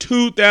 bitch, there's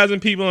 2,000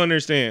 people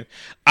understand.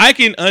 I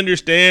can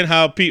understand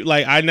how people,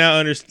 like, I now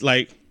understand,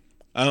 like,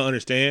 I don't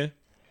understand.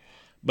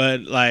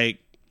 But, like,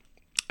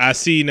 I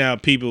see now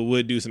people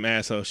would do some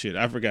asshole shit.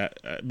 I forgot.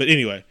 But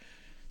anyway,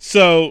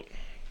 so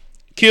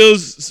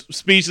kills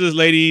speechless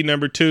lady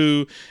number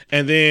 2,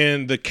 and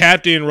then the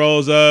captain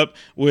rolls up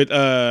with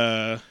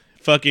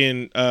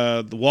fucking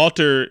the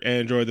Walter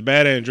android, the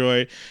bad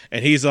android,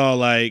 and he's all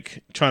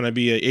like trying to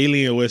be an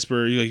alien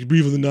whisperer. He's like,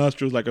 breathe in the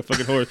nostrils like a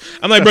fucking horse.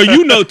 I'm like, bro,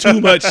 you know too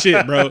much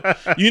shit, bro.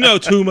 You know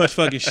too much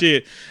fucking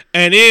shit.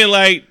 And then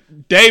like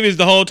Davis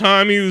the whole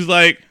time he was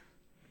like,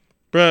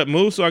 bro,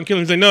 move so I can kill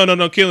him. He's like,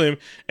 no, kill him.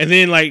 And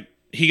then like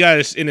he got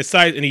it in his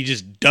sight and he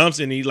just dumps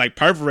it and he like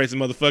perforates the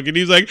motherfucker. And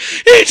he's like,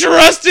 he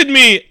trusted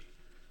me.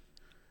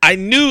 I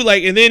knew,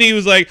 like, and then he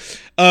was like,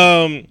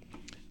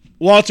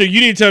 Walter,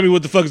 you need to tell me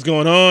what the fuck is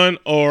going on,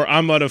 or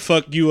I'm gonna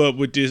fuck you up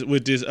with this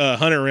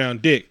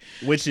 100-round dick.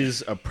 Which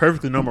is a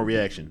perfectly normal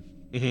reaction.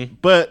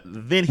 But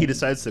then he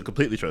decides to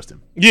completely trust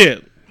him. Yeah,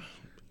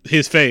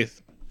 his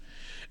faith.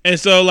 And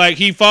so like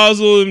he follows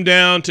him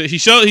down to he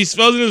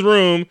falls in his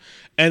room.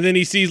 And then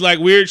he sees like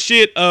weird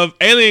shit of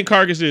alien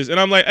carcasses. And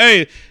I'm like,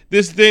 hey,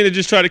 this thing that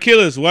just tried to kill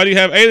us. Why do you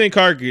have alien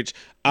carcass?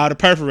 I'd have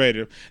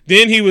perforated him.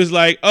 Then he was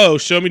like, oh,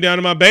 show me down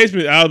to my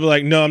basement. I would be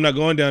like, no, I'm not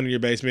going down to your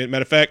basement.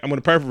 Matter of fact, I'm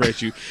going to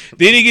perforate you.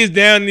 Then he gets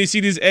down and he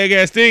see this egg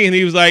ass thing. And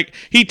he was like,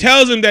 he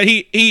tells him that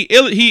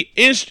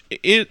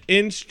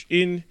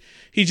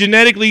he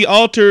genetically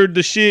altered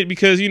the shit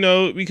because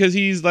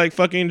he's like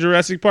fucking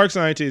Jurassic Park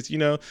scientist. He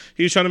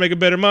was trying to make a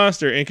better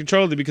monster and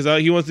control it because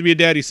he wants to be a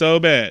daddy so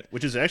bad.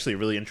 Which is actually a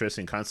really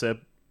interesting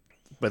concept,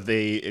 but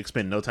they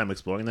spend no time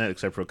exploring that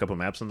except for a couple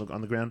maps on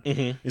the ground.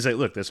 He's like,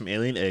 look, there's some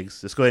alien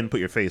eggs. Just go ahead and put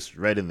your face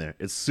right in there.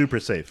 It's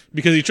super safe.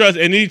 Because he trusts,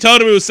 and he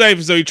told him it was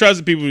safe, so he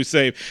trusted people who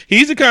safe.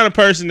 He's the kind of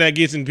person that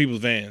gets in people's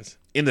vans.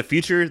 In the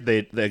future,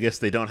 I guess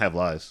they don't have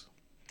lies.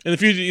 In the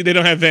future, they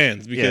don't have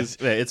vans because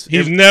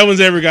no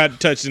one's ever got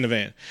touched in a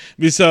van.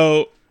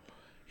 So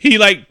he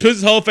like puts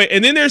his whole face,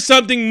 and then there's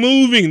something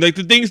moving. Like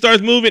the thing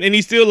starts moving, and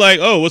he's still like,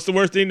 "Oh, what's the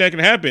worst thing that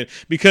can happen?"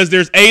 Because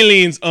there's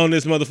aliens on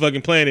this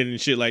motherfucking planet and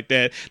shit like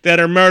that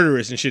are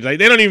murderous and shit. Like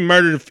they don't even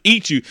murder to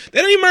eat you.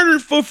 They don't even murder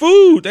for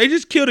food. They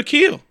just kill to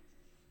kill.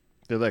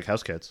 They're like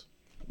house cats.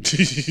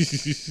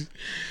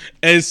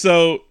 And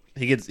so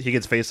he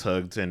gets face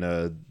hugged,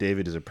 and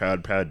David is a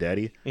proud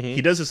daddy.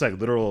 He does this like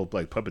literal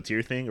like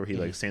puppeteer thing where he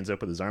like stands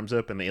up with his arms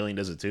up, and the alien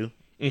does it too.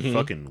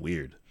 Fucking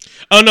weird.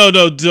 Oh no.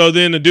 So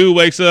then the dude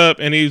wakes up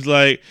and he's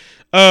like,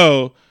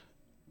 "Oh,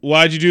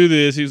 why'd you do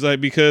this?" He's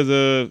like, "Because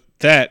of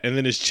that." And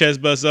then his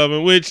chest busts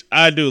open, which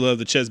I do love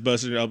the chest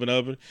busting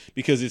open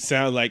because it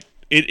sounds like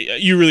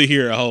it. You really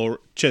hear a whole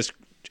chest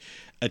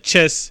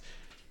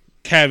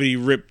cavity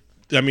rip.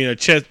 I mean,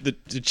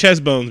 the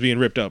chest bones being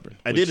ripped open.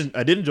 I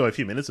did enjoy a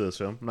few minutes of this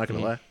film. I'm not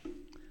gonna lie.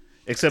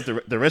 Except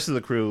the rest of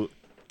the crew.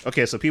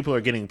 Okay, so people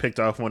are getting picked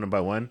off one by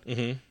one,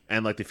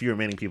 and like the few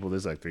remaining people,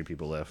 there's like 3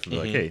 people left. And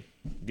they're like, "Hey,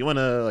 do you want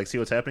to like see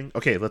what's happening?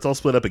 Okay, let's all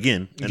split up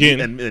again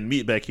and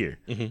meet back here."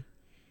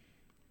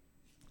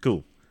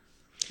 Cool.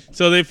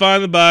 So they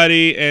find the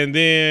body, and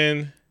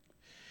then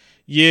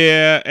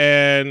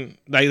and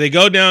like they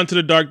go down to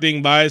the dark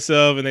thing by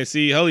itself, and they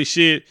see, holy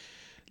shit,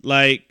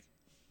 like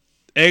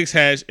eggs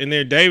hatched, and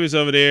there David's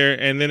over there,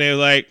 and then they're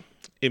like,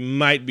 it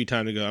might be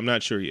time to go. I'm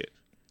not sure yet.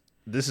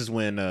 This is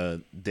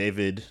when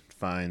David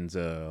finds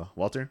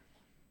Walter,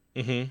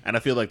 and I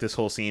feel like this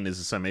whole scene is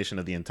a summation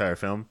of the entire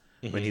film.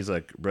 When he's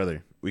like,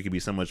 "Brother, we could be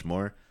so much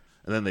more,"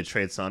 and then they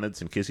trade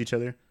sonnets and kiss each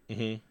other.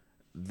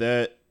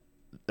 That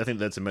I think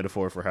that's a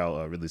metaphor for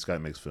how Ridley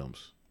Scott makes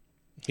films.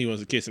 He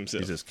wants to kiss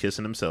himself. He's just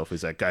kissing himself.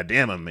 He's like, "God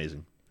damn, I'm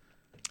amazing."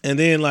 And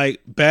then like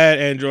bad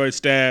android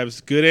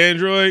stabs good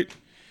android.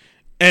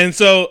 And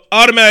so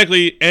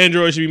automatically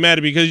Android should be mad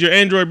at me because your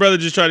android brother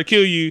just tried to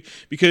kill you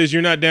because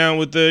you're not down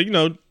with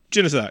the,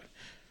 genocide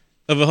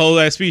of a whole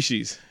ass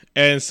species.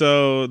 And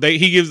so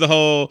he gives the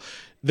whole,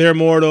 they're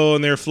mortal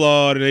and they're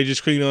flawed and they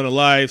just cling on to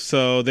life,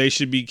 so they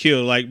should be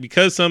killed. Like,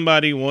 because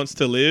somebody wants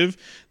to live,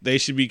 they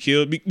should be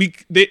killed.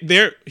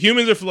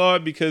 Humans are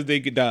flawed because they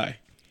could die.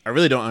 I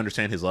really don't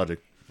understand his logic.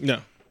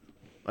 No.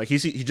 Like, he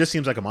just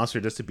seems like a monster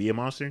just to be a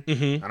monster.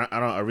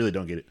 I really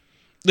don't get it.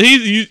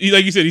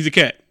 Like you said, he's a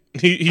cat.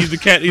 He's the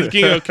cat. He's the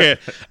king of cat.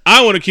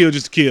 I want to kill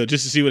just to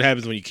see what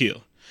happens when you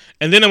kill.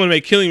 And then I'm going to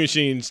make killing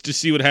machines to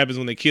see what happens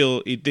when they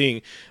kill a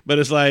thing. But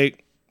it's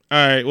like,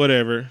 all right,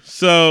 whatever.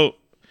 So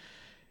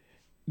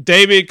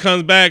David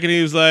comes back and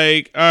he was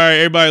like, all right,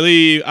 everybody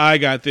leave. I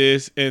got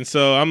this. And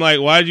so I'm like,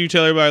 why did you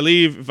tell everybody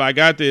leave if I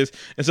got this?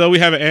 And so we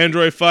have an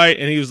android fight.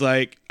 And he was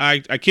like, I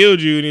killed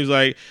you. And he was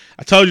like,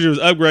 I told you there was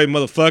an upgrade,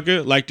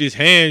 motherfucker. Like this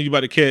hand you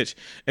about to catch.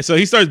 And so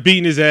he starts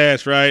beating his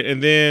ass, right?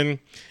 And then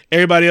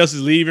everybody else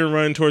is leaving,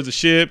 running towards the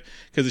ship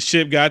because the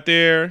ship got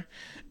there.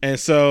 And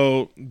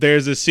so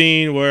there's a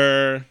scene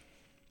where...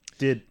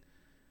 Did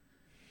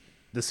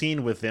the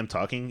scene with them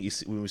talking,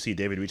 when we see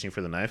David reaching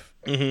for the knife,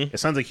 it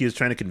sounds like he was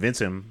trying to convince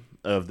him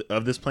of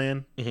this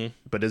plan,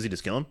 but does he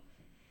just kill him?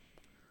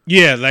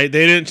 Yeah, like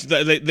they didn't.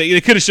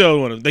 They could have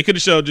showed one of them. They could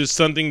have showed just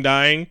something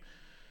dying,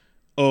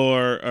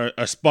 or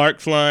a spark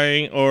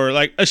flying, or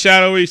like a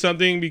shadowy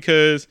something,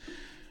 because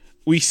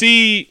we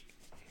see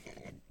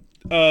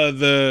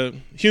the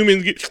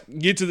humans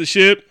get to the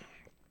ship.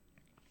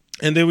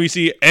 And then we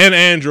see an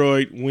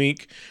android,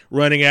 Wink,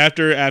 running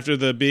after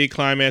the big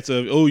climax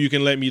of, oh, you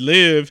can let me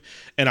live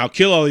and I'll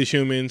kill all these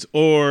humans,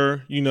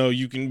 or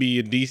you can be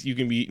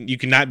you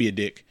cannot be a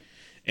dick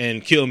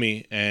and kill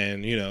me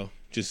and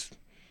just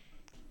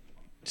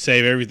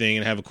save everything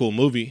and have a cool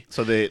movie.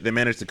 So they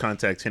managed to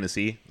contact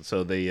Tennessee,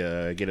 so they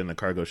get in a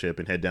cargo ship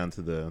and head down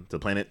to the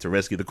planet to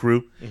rescue the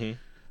crew.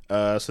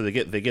 So they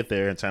get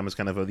there, and time is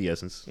kind of the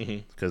essence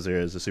because there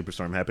is a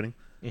superstorm happening.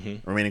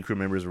 Remaining crew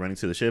members are running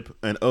to the ship,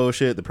 and oh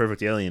shit, the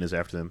perfect alien is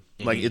after them.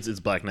 Like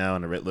it's black now,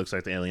 and it looks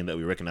like the alien that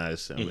we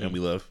recognize and we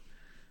love.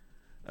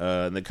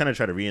 And they kind of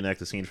try to reenact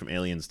the scene from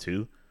Aliens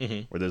 2,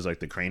 where there's like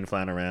the crane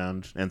flying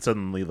around, and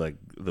suddenly like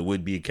the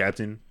would-be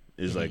captain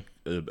is like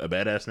a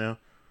badass now,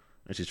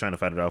 and she's trying to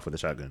fight it off with a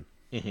shotgun.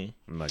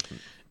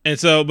 And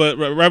so, but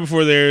right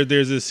before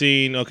there's a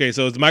scene. Okay,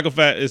 so it's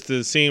it's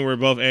the scene where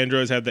both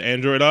androids have the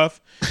android off,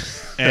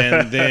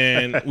 and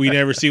then we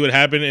never see what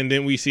happened, and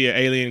then we see an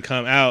alien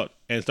come out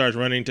and starts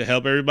running to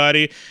help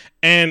everybody.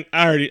 And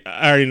I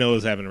already know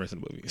what's happening the rest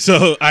of the movie,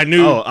 so I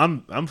knew. Oh,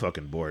 I'm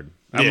fucking bored.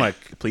 I'm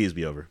like, please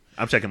be over.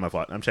 I'm checking my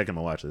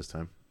watch this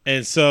time.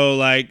 And so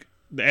like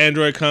the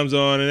android comes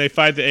on, and they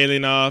fight the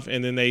alien off,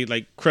 and then they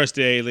like crush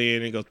the alien,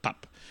 and it goes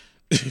pop.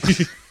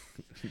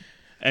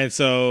 And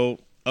so.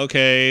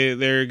 Okay,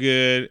 they're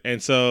good. And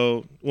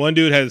so one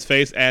dude had his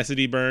face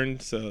acidy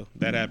burned, so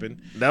that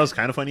happened. That was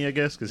kind of funny, I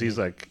guess, because he's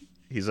like,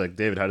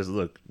 David, how does it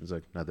look? He's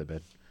like, not that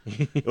bad.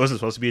 It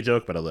wasn't supposed to be a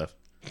joke, but I left.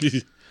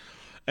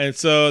 And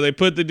so they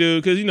put the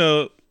dude, because,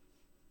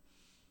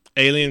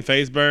 alien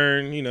face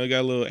burn, got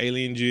a little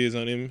alien jizz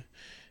on him.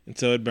 And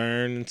so it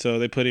burned, and so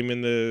they put him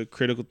in the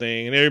critical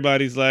thing. And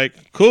everybody's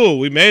like, cool,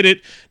 we made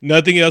it.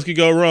 Nothing else could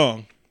go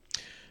wrong.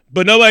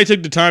 But nobody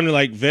took the time to,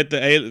 like, vet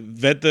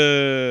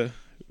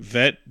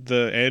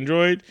the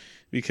android,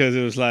 because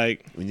it was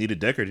like, we need a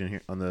Deckard in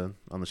here on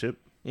the ship.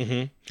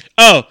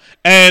 Oh,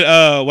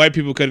 and white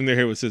people cutting their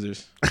hair with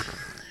scissors.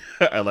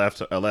 I laughed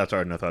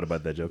hard and I thought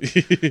about that joke.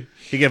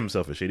 He gave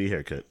himself a shitty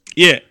haircut.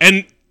 Yeah,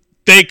 and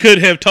they could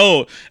have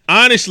told.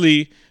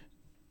 Honestly,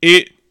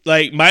 it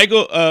like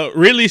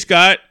Ridley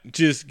Scott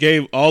just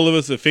gave all of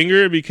us a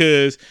finger,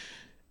 because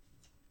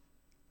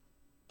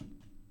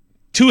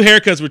 2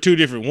 haircuts were 2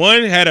 different.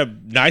 One had a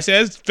nice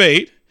ass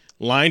fade,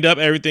 lined up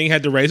everything,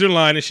 had the razor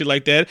line and shit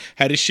like that,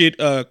 had his shit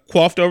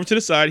coiffed over to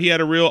the side. He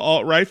had a real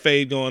alt-right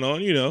fade going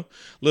on, you know.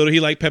 Little he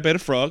like Pepe the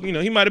Frog. You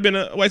know, he might have been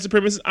a white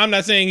supremacist. I'm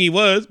not saying he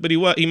was, but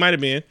he might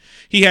have been.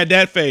 He had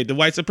that fade, the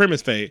white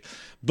supremacist fade.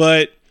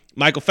 But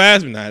Michael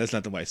Fassbender, nah, that's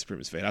not the white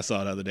supremacist fade. I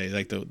saw it the other day,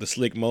 like the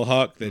slick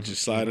mohawk that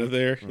just slide up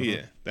there. Mm-hmm.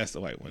 Yeah, that's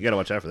the white one. You gotta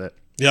watch out for that.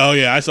 Oh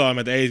yeah, I saw him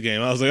at the A's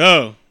game. I was like,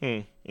 oh,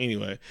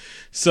 anyway.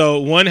 So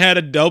one had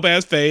a dope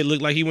ass fade,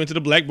 looked like he went to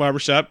the black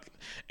barbershop,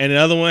 and the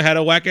other one had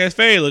a whack ass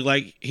fade, looked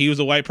like he was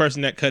a white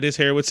person that cut his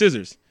hair with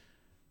scissors.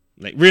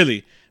 Like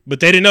really, but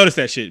they didn't notice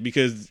that shit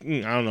because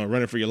I don't know,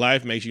 running for your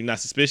life makes you not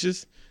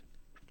suspicious.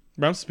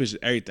 Bro, I'm suspicious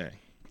of everything.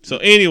 So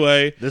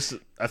anyway,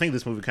 I think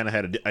this movie kind of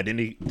had an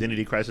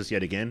identity crisis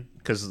yet again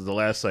because the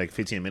last like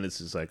 15 minutes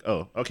is like,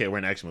 oh, okay, we're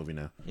an action movie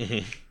now.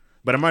 Mm-hmm.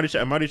 But I'm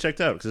already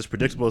checked out because it's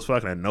predictable as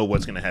fuck and I know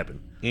what's gonna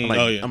happen.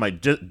 I'm like,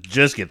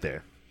 just get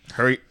there,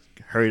 hurry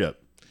up.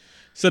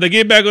 So they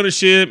get back on the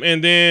ship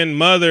and then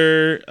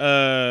Mother's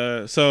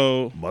name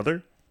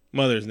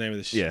of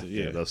the ship.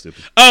 Yeah, that was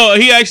stupid. Oh,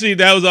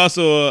 that was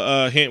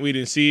also a hint we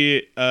didn't see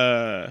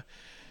it.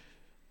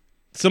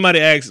 Somebody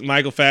asked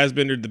Michael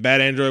Fassbender, the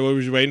bad android, what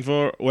was you waiting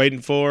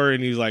for?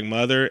 And he was like,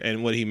 Mother.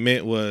 And what he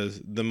meant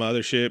was the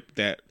mothership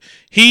that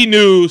he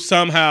knew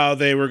somehow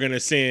they were going to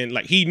send.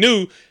 Like, he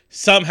knew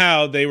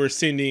somehow they were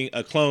sending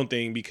a clone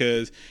thing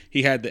because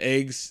he had the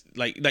eggs.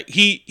 Like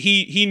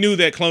he knew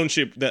that clone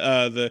ship,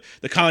 the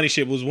colony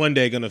ship was one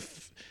day going to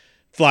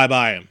fly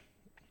by him.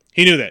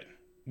 He knew that.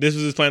 This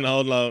was his plan the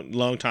whole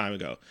long time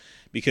ago.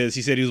 Because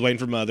he said he was waiting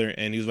for Mother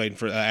and he was waiting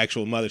for an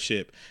actual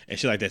mothership and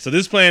shit like that. So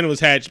this plan was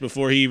hatched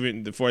before they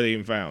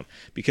even found.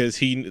 Because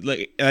he,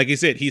 like I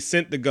said, he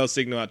sent the ghost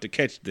signal out to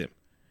catch them.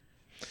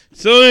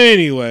 So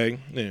anyway,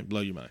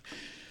 blow your mind.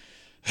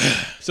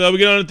 So we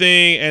get on the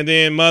thing, and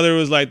then Mother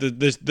was like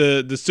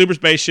the super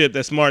spaceship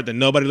that's smart that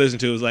nobody listened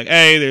to was like,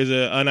 hey, there's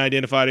an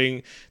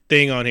unidentified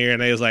thing on here,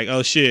 and they was like,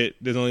 oh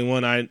shit, there's only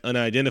one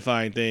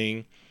unidentified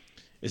thing.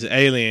 It's an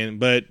alien,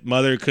 but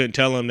Mother couldn't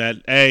tell him that.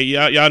 Hey,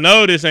 y'all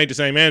know this ain't the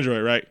same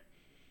android, right?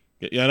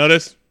 Y'all know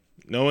this?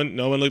 No one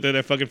looked at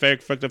that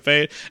fucked up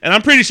fade, and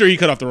I'm pretty sure he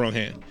cut off the wrong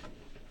hand.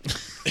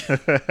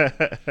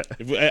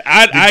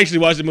 I actually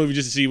watched the movie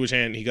just to see which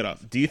hand he cut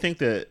off. Do you think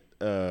that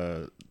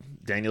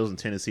Daniels and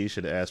Tennessee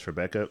should have asked for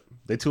backup?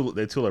 They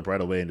tool up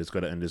right away and just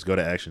go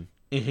to action.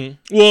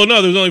 Mm-hmm. Well,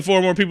 no, there's only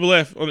 4 more people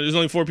left. There's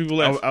only 4 people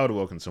left. I would have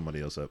woken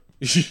somebody else up.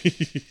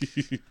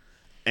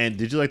 And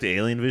did you like the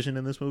alien vision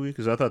in this movie?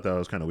 Because I thought that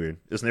was kind of weird.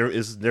 It's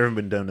never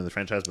been done in the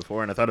franchise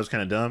before, and I thought it was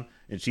kind of dumb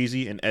and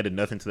cheesy and added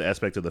nothing to the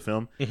aspect of the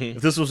film. Mm-hmm.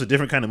 If this was a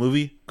different kind of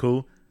movie,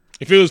 cool.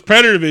 If it was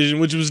Predator vision,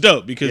 which was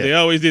dope because they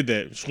always did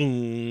that.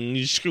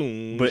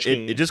 But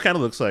it just kind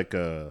of looks like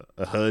a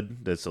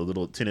HUD that's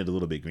tinted a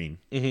little bit green.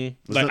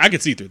 Mm-hmm. Like I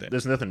could see through that.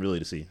 There's nothing really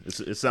to see.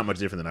 It's not much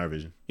different than our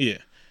vision. Yeah.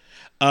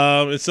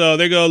 And so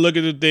they go look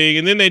at the thing,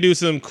 and then they do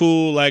some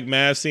cool like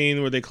math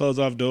scene where they close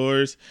off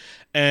doors.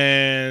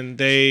 And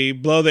they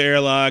blow the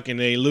airlock, and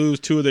they lose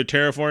 2 of their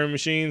terraforming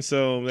machines.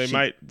 So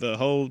the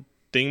whole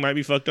thing might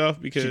be fucked off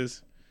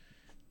because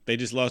they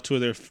just lost 2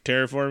 of their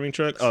terraforming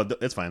trucks. Oh,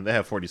 it's fine. They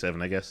have 47,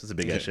 I guess. It's a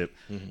big ass ship.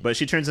 Mm-hmm. But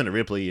she turns into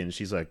Ripley, and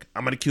she's like,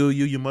 "I'm gonna kill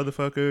you, you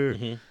motherfucker."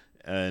 Mm-hmm.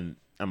 And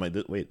I'm like,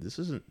 "Wait, this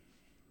isn't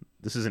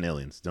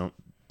aliens. Don't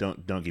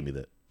give me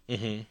that."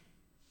 Mm-hmm.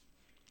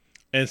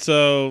 And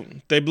so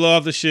they blow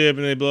off the ship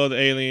and they blow the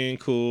alien,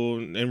 cool.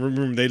 And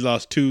remember, they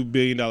lost $2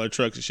 billion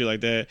trucks and shit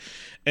like that.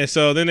 And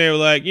so then they were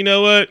like, you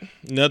know what?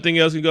 Nothing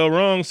else can go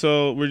wrong,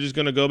 so we're just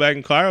going to go back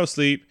and cryo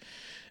sleep.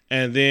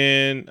 And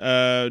then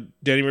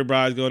Danny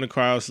McBride's going to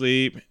cryo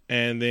sleep.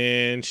 And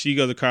then she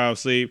goes to cryo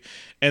sleep.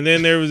 And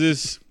then there was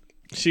this,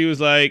 she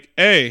was like,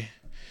 hey,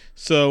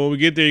 so when we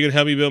get there, you're going to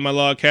help me build my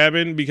log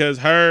cabin? Because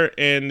her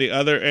and the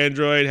other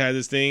android had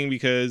this thing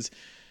because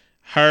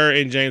her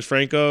and James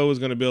Franco was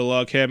going to build a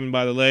log cabin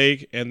by the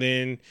lake, and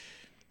then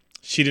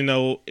she didn't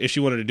know if she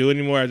wanted to do it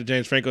anymore after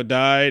James Franco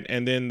died.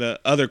 And then the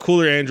other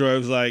cooler android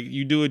was like,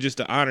 you do it just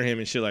to honor him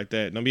and shit like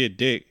that. Don't be a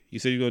dick. You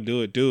said you're going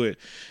to do it.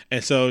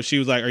 And so she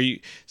was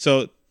like,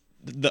 so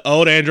the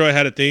old android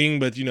had a thing,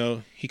 but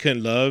he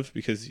couldn't love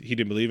because he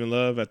didn't believe in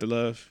love after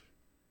love.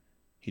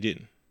 He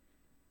didn't.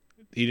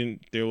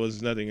 There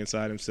was nothing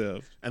inside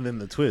himself. And then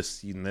the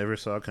twist you never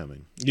saw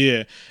coming.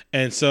 Yeah.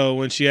 And so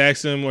when she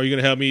asked him, are you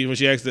going to help me? When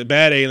she asked the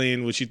bad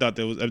alien, which she thought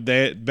that was a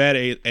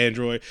bad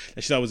android,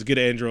 that she thought was a good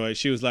android,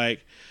 she was like,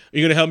 are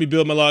you going to help me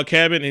build my log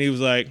cabin? And he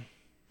was like,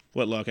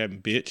 what log cabin,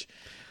 bitch?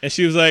 And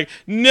she was like,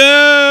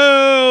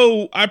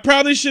 no, I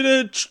probably should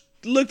have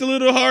looked a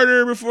little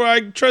harder before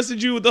I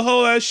trusted you with the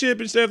whole ass ship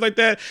and stuff like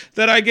that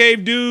I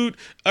gave dude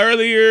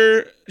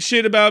earlier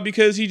shit about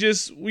because he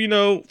just,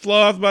 flew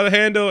off by the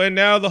handle and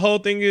now the whole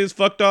thing is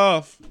fucked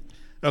off.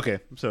 Okay,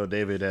 so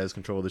David has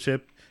control of the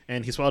ship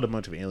and he swallowed a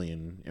bunch of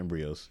alien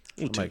embryos.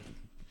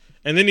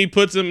 And then he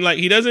puts them,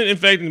 he doesn't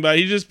infect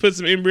anybody. He just puts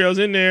some embryos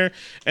in there.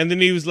 And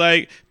then he was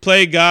like,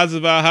 play Gods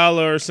of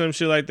Valhalla or some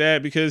shit like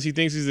that because he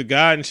thinks he's a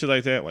god and shit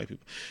like that, white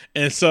people.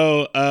 And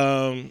so,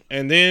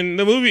 and then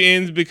the movie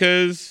ends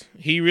because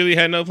he really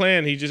had no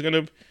plan.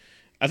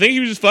 I think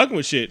he was just fucking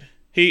with shit.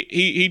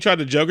 He tried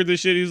to joke at this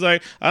shit. He's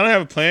like, I don't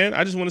have a plan.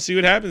 I just want to see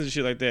what happens and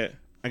shit like that.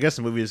 I guess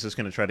the movie is just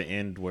going to try to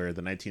end where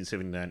the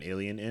 1979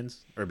 Alien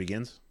ends or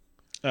begins.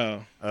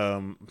 Oh.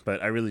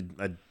 But I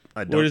don't.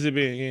 Where does it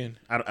begin?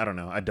 I don't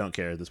know. I don't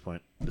care at this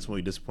point. This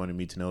movie disappointed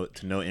me to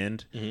no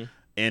end. Mm-hmm.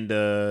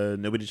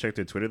 And nobody checked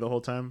their Twitter the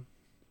whole time.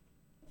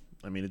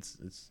 I mean,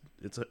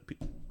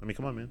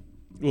 come on, man.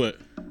 What?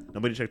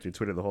 Nobody checked their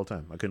Twitter the whole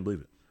time. I couldn't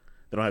believe it.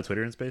 They don't have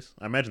Twitter in space?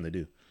 I imagine they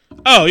do.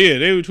 Oh, yeah.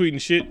 They were tweeting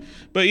shit.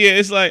 But, yeah,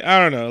 it's like, I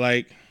don't know.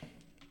 Like,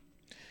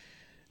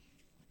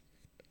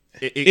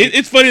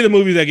 it's funny the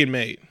movies that get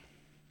made.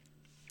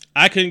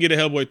 I couldn't get a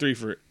Hellboy 3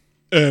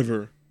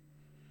 forever.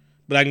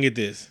 But I can get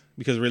this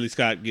because Ridley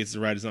Scott gets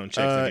to write his own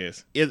checks, I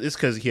guess. It's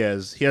because he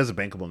has a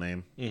bankable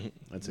name. Mm-hmm.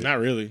 That's it. Not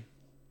really.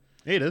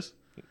 Yeah, it is.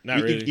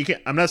 Not really. You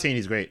can't, I'm not saying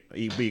he's great, but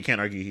you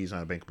can't argue he's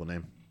not a bankable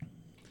name.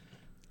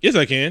 Yes,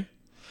 I can.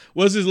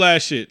 What's his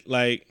last shit?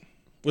 Like,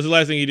 what's the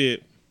last thing he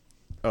did?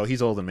 Oh,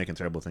 he's old and making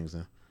terrible things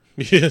now.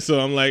 Yeah, so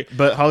I'm like,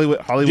 but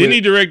Hollywood. Didn't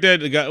he direct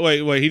that?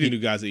 Wait, he didn't do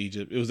Gods of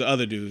Egypt. It was the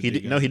other dude. He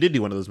did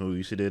do one of those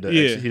movies. He did.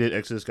 Yeah. He did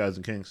Exodus, Gods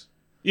and Kings.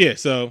 Yeah,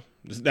 so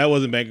that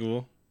wasn't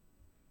bankable.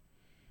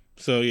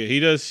 So yeah, he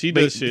does shit.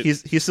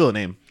 He's still a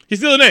name. He's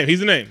still a name.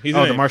 He's a name.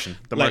 The Martian.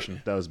 The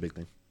Martian. That was a big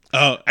thing.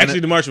 Oh, actually,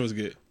 The Martian was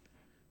good.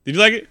 Did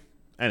you like it?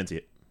 I didn't see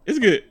it. It's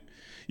good.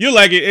 You'll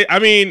like it. I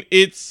mean,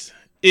 it's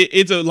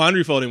a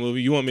laundry folding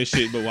movie. You won't miss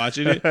shit but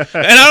watching it. And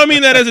I don't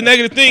mean that as a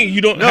negative thing.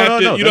 You don't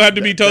have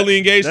to be totally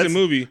engaged in the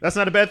movie. That's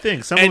not a bad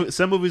thing.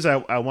 Some movies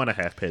I want to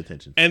half pay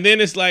attention. And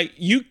then it's like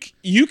you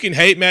can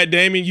hate Matt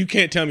Damon. You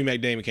can't tell me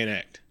Matt Damon can't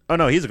act. Oh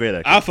no, he's a great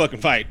actor. I'll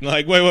fucking fight.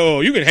 Like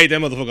wait. You can hate that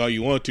motherfucker all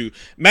you want to.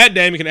 Matt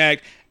Damon can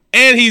act,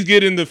 and he's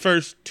good in the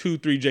first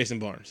 2-3 Jason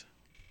Bournes.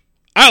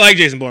 I like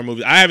Jason Bourne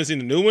movies. I haven't seen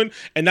the new one,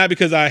 and not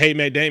because I hate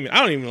Matt Damon. I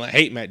don't even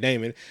hate Matt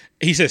Damon.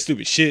 He says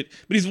stupid shit,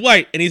 but he's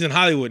white and he's in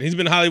Hollywood. He's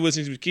been in Hollywood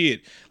since he was a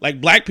kid.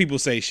 Like black people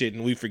say shit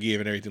and we forgive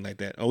and everything like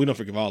that. Oh, we don't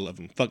forgive all of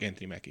them. Fuck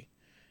Anthony Mackie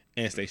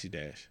and Stacey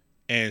Dash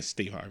and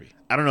Steve Harvey.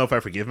 I don't know if I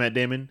forgive Matt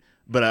Damon,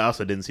 but I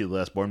also didn't see the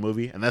last Bourne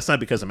movie, and that's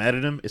not because I'm mad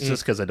at him. It's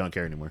just because I don't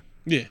care anymore.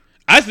 Yeah.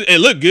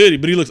 It looked good,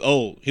 but he looks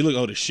old. He looked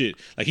old as shit.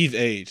 Like he's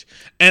aged.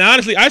 And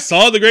honestly, I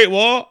saw The Great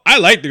Wall. I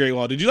liked The Great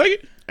Wall. Did you like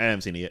it? I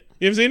haven't seen it yet.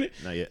 You haven't seen it?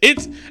 Not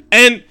yet.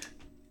 And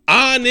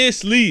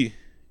honestly,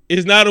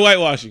 it's not a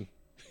whitewashing.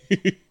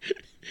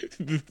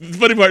 The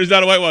funny part is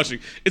not a whitewashing.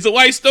 It's a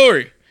white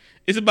story.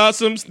 It's about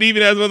some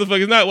Steven ass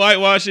motherfucker. It's not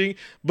whitewashing,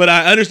 but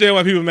I understand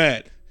why people are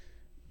mad.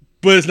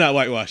 But it's not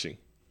whitewashing.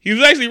 He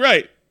was actually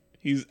right.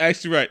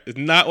 It's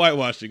not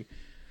whitewashing,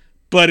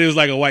 but it was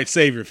like a white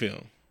savior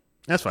film.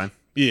 That's fine.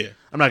 Yeah,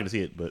 I'm not gonna see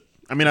it, but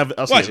I mean,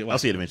 I'll see it. I'll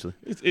see it eventually.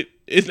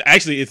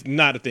 It's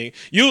not a thing.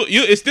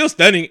 It's still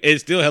stunning.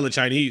 It's still hella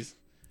Chinese.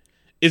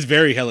 It's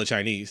very hella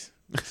Chinese.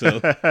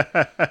 So, and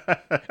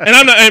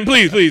I'm not. And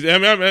please,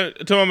 I'm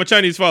to my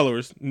Chinese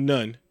followers,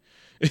 none.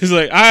 It's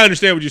like I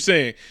understand what you're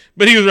saying,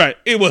 but he was right.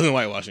 It wasn't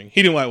whitewashing.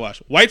 He didn't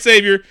whitewash. White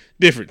savior,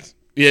 difference.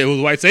 Yeah, it was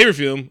a white savior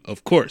film,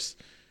 of course,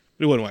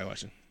 but it wasn't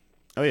whitewashing.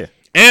 Oh yeah.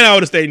 And I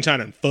would have stayed in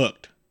China and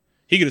fucked.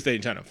 He could have stayed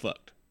in China and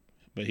fucked,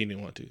 but he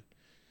didn't want to.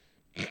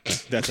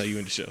 That's how you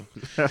end the show.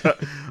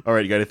 All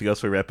right, you got anything else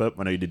before we wrap up?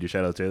 I know you did your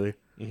shout outs earlier.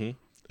 Mm-hmm.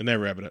 And then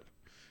wrap it up.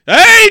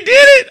 Hey, did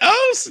it!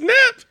 Oh,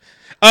 snap!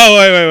 Oh,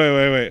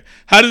 wait.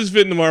 How does this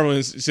fit in the Marvel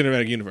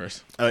Cinematic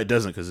Universe? It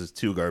doesn't because it's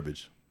too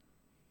garbage.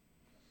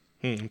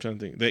 I'm trying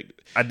to think. They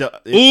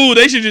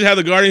should just have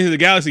the Guardians of the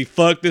Galaxy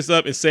fuck this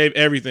up and save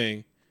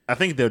everything. I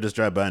think they'll just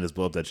drive by and just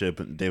blow up that ship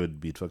and they would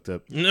be fucked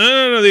up.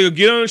 No. They'll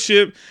get on a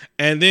ship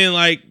and then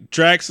like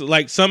Drax,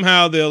 like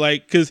somehow they'll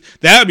like, because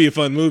that would be a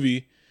fun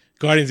movie.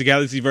 Guardians of the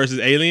Galaxy versus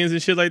aliens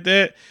and shit like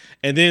that.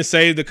 And then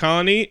save the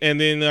colony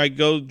and then like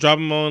go drop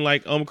them on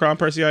like Omicron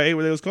Persei 8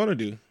 where they was going to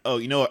do. Oh,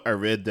 you know what? I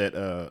read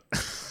that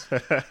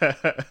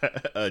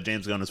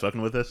James Gunn is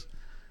fucking with us.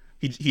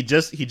 He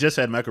just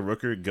had Michael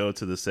Rooker go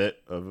to the set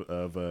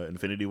of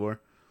Infinity War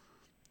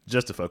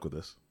just to fuck with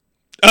us.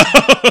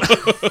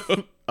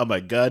 I'm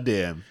like,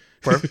 goddamn,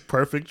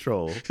 perfect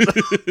troll.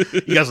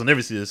 You guys will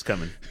never see this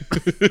coming.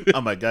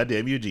 I'm like,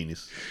 goddamn, you're a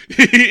genius.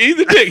 He's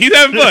a dick. He's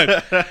having fun.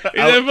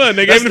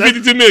 They gave him the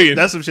 $52 million.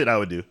 That's some shit I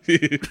would do.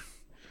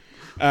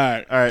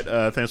 All right.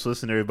 Thanks for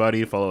listening,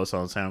 everybody. Follow us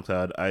on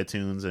SoundCloud,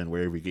 iTunes, and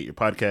wherever you get your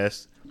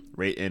podcasts.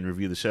 Rate and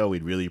review the show.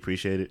 We'd really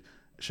appreciate it.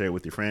 Share it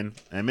with your friend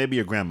and maybe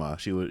your grandma.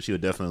 She would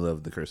definitely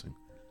love the cursing.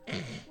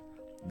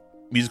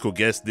 Musical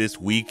guest this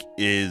week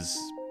is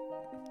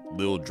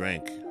Lil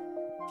Drank.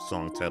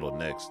 Song titled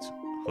Next.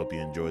 Hope you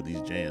enjoyed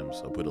these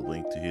jams. I'll put a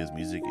link to his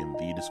music in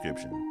the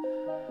description.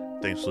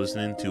 Thanks for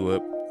listening to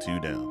Up, 2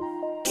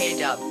 Down.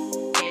 K-Dub.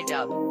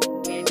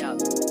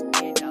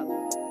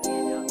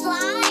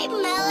 Fly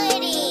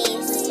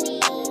melodies.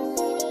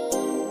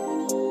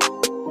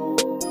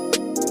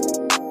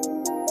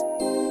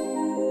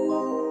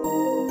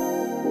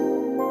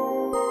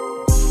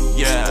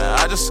 Yeah,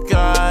 I just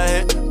got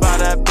hit by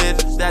that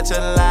bitch that you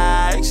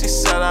like. She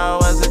said I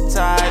was a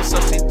type, so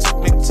she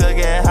took me to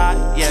get high.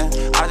 Yeah,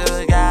 I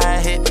just got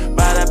hit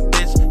by that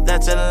bitch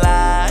that you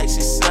like.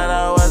 She said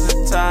I was a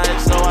type,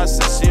 so I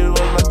said she was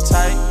my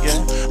type.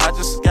 Yeah, I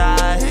just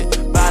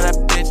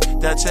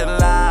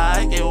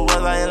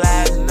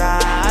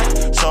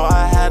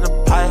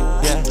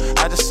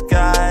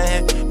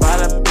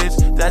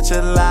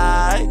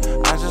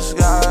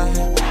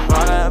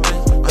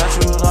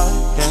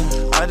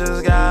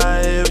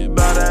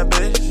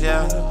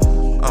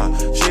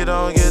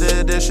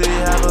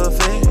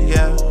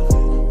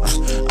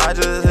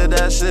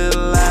that shit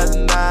last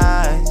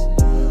night.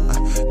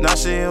 Now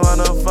she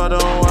wanna fuck,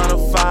 don't wanna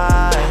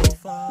fight.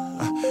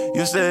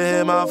 Used to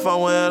hit my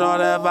phone with all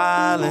that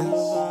violence,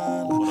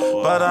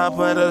 but I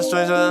put a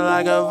stranger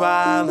like a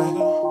violin.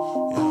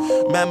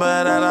 Remember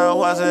that I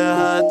wasn't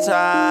her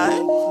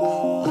type.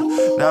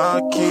 Now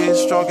I keep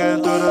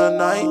stroking through the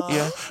night,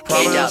 yeah.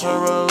 Promise her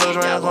a little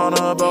drink on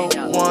a boat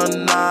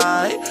one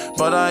night,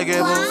 but I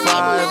gave her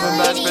 5 and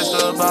backspaced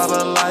about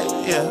a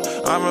light, yeah.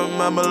 I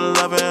remember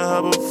loving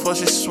her before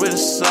she switched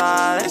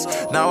sides.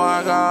 Now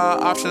I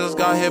got options,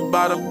 got hit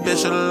by the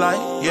bitch of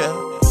light, yeah.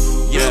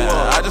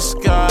 Yeah, I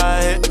just got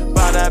hit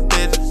by that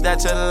bitch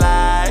that you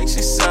like.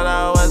 She said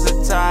I was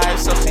the type,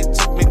 so she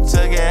took me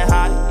to get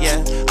high,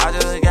 yeah. I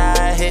just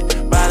got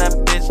hit by that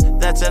bitch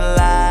that you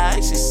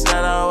like. She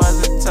said I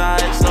was the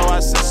type, so I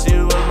said she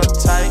was my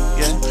type,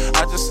 yeah.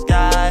 I just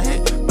got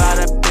hit by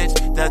that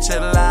bitch that you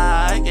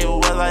like. It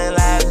was like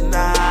last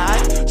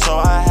night, so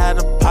I had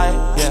a pipe,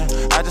 yeah.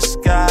 I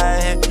just got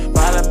hit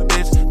by that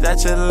bitch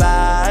that you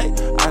like.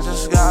 I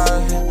just got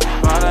hit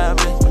by that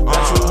bitch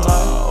that you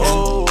like, yeah.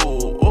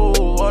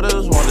 What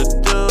does one to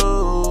do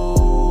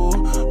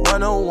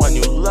when the one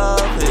you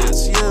love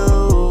is you?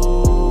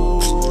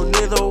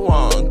 Neither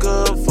one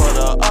good for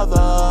the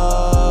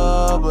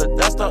other, but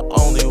that's the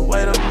only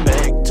way to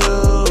make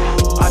two.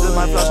 I just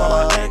might flush on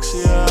my ex,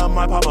 yeah.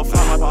 Might pop a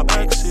fly, might pop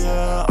X,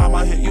 yeah. I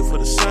might hit you for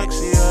the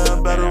sex, yeah.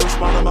 Better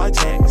respond to my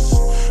text.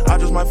 I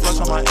just might flush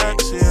on my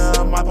ex,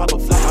 yeah. Might pop a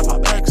fly, might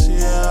pop X,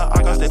 yeah.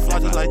 I got stay fly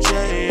just like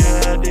Jay,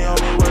 yeah. The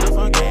only way to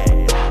forget,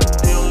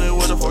 the only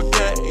way to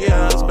forget,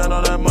 yeah. Spend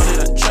all that money,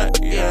 that check,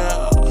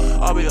 yeah.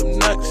 I'll be up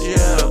next,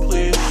 yeah.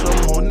 Please show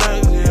me who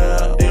next,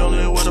 yeah. The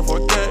only way to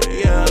forget,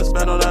 yeah.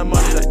 Spend all that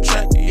money, that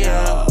check,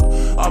 yeah.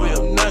 I'll be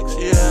up next,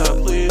 yeah.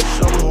 Please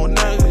show me who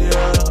next,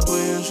 yeah.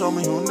 Please show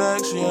me who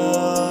next,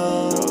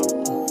 yeah.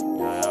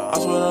 I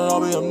swear that I'll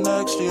be up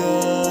next,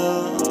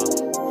 yeah.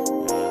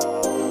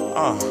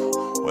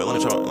 Wait, let me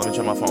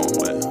check my phone.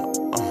 Wait.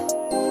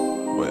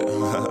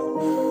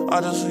 I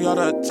just got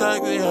that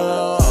text,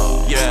 yeah.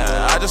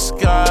 Yeah, I just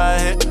got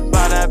hit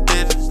by that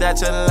bitch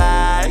that you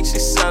like. She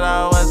said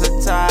I was the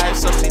type,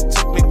 so she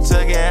took me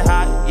to get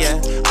high, yeah.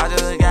 I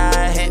just got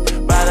hit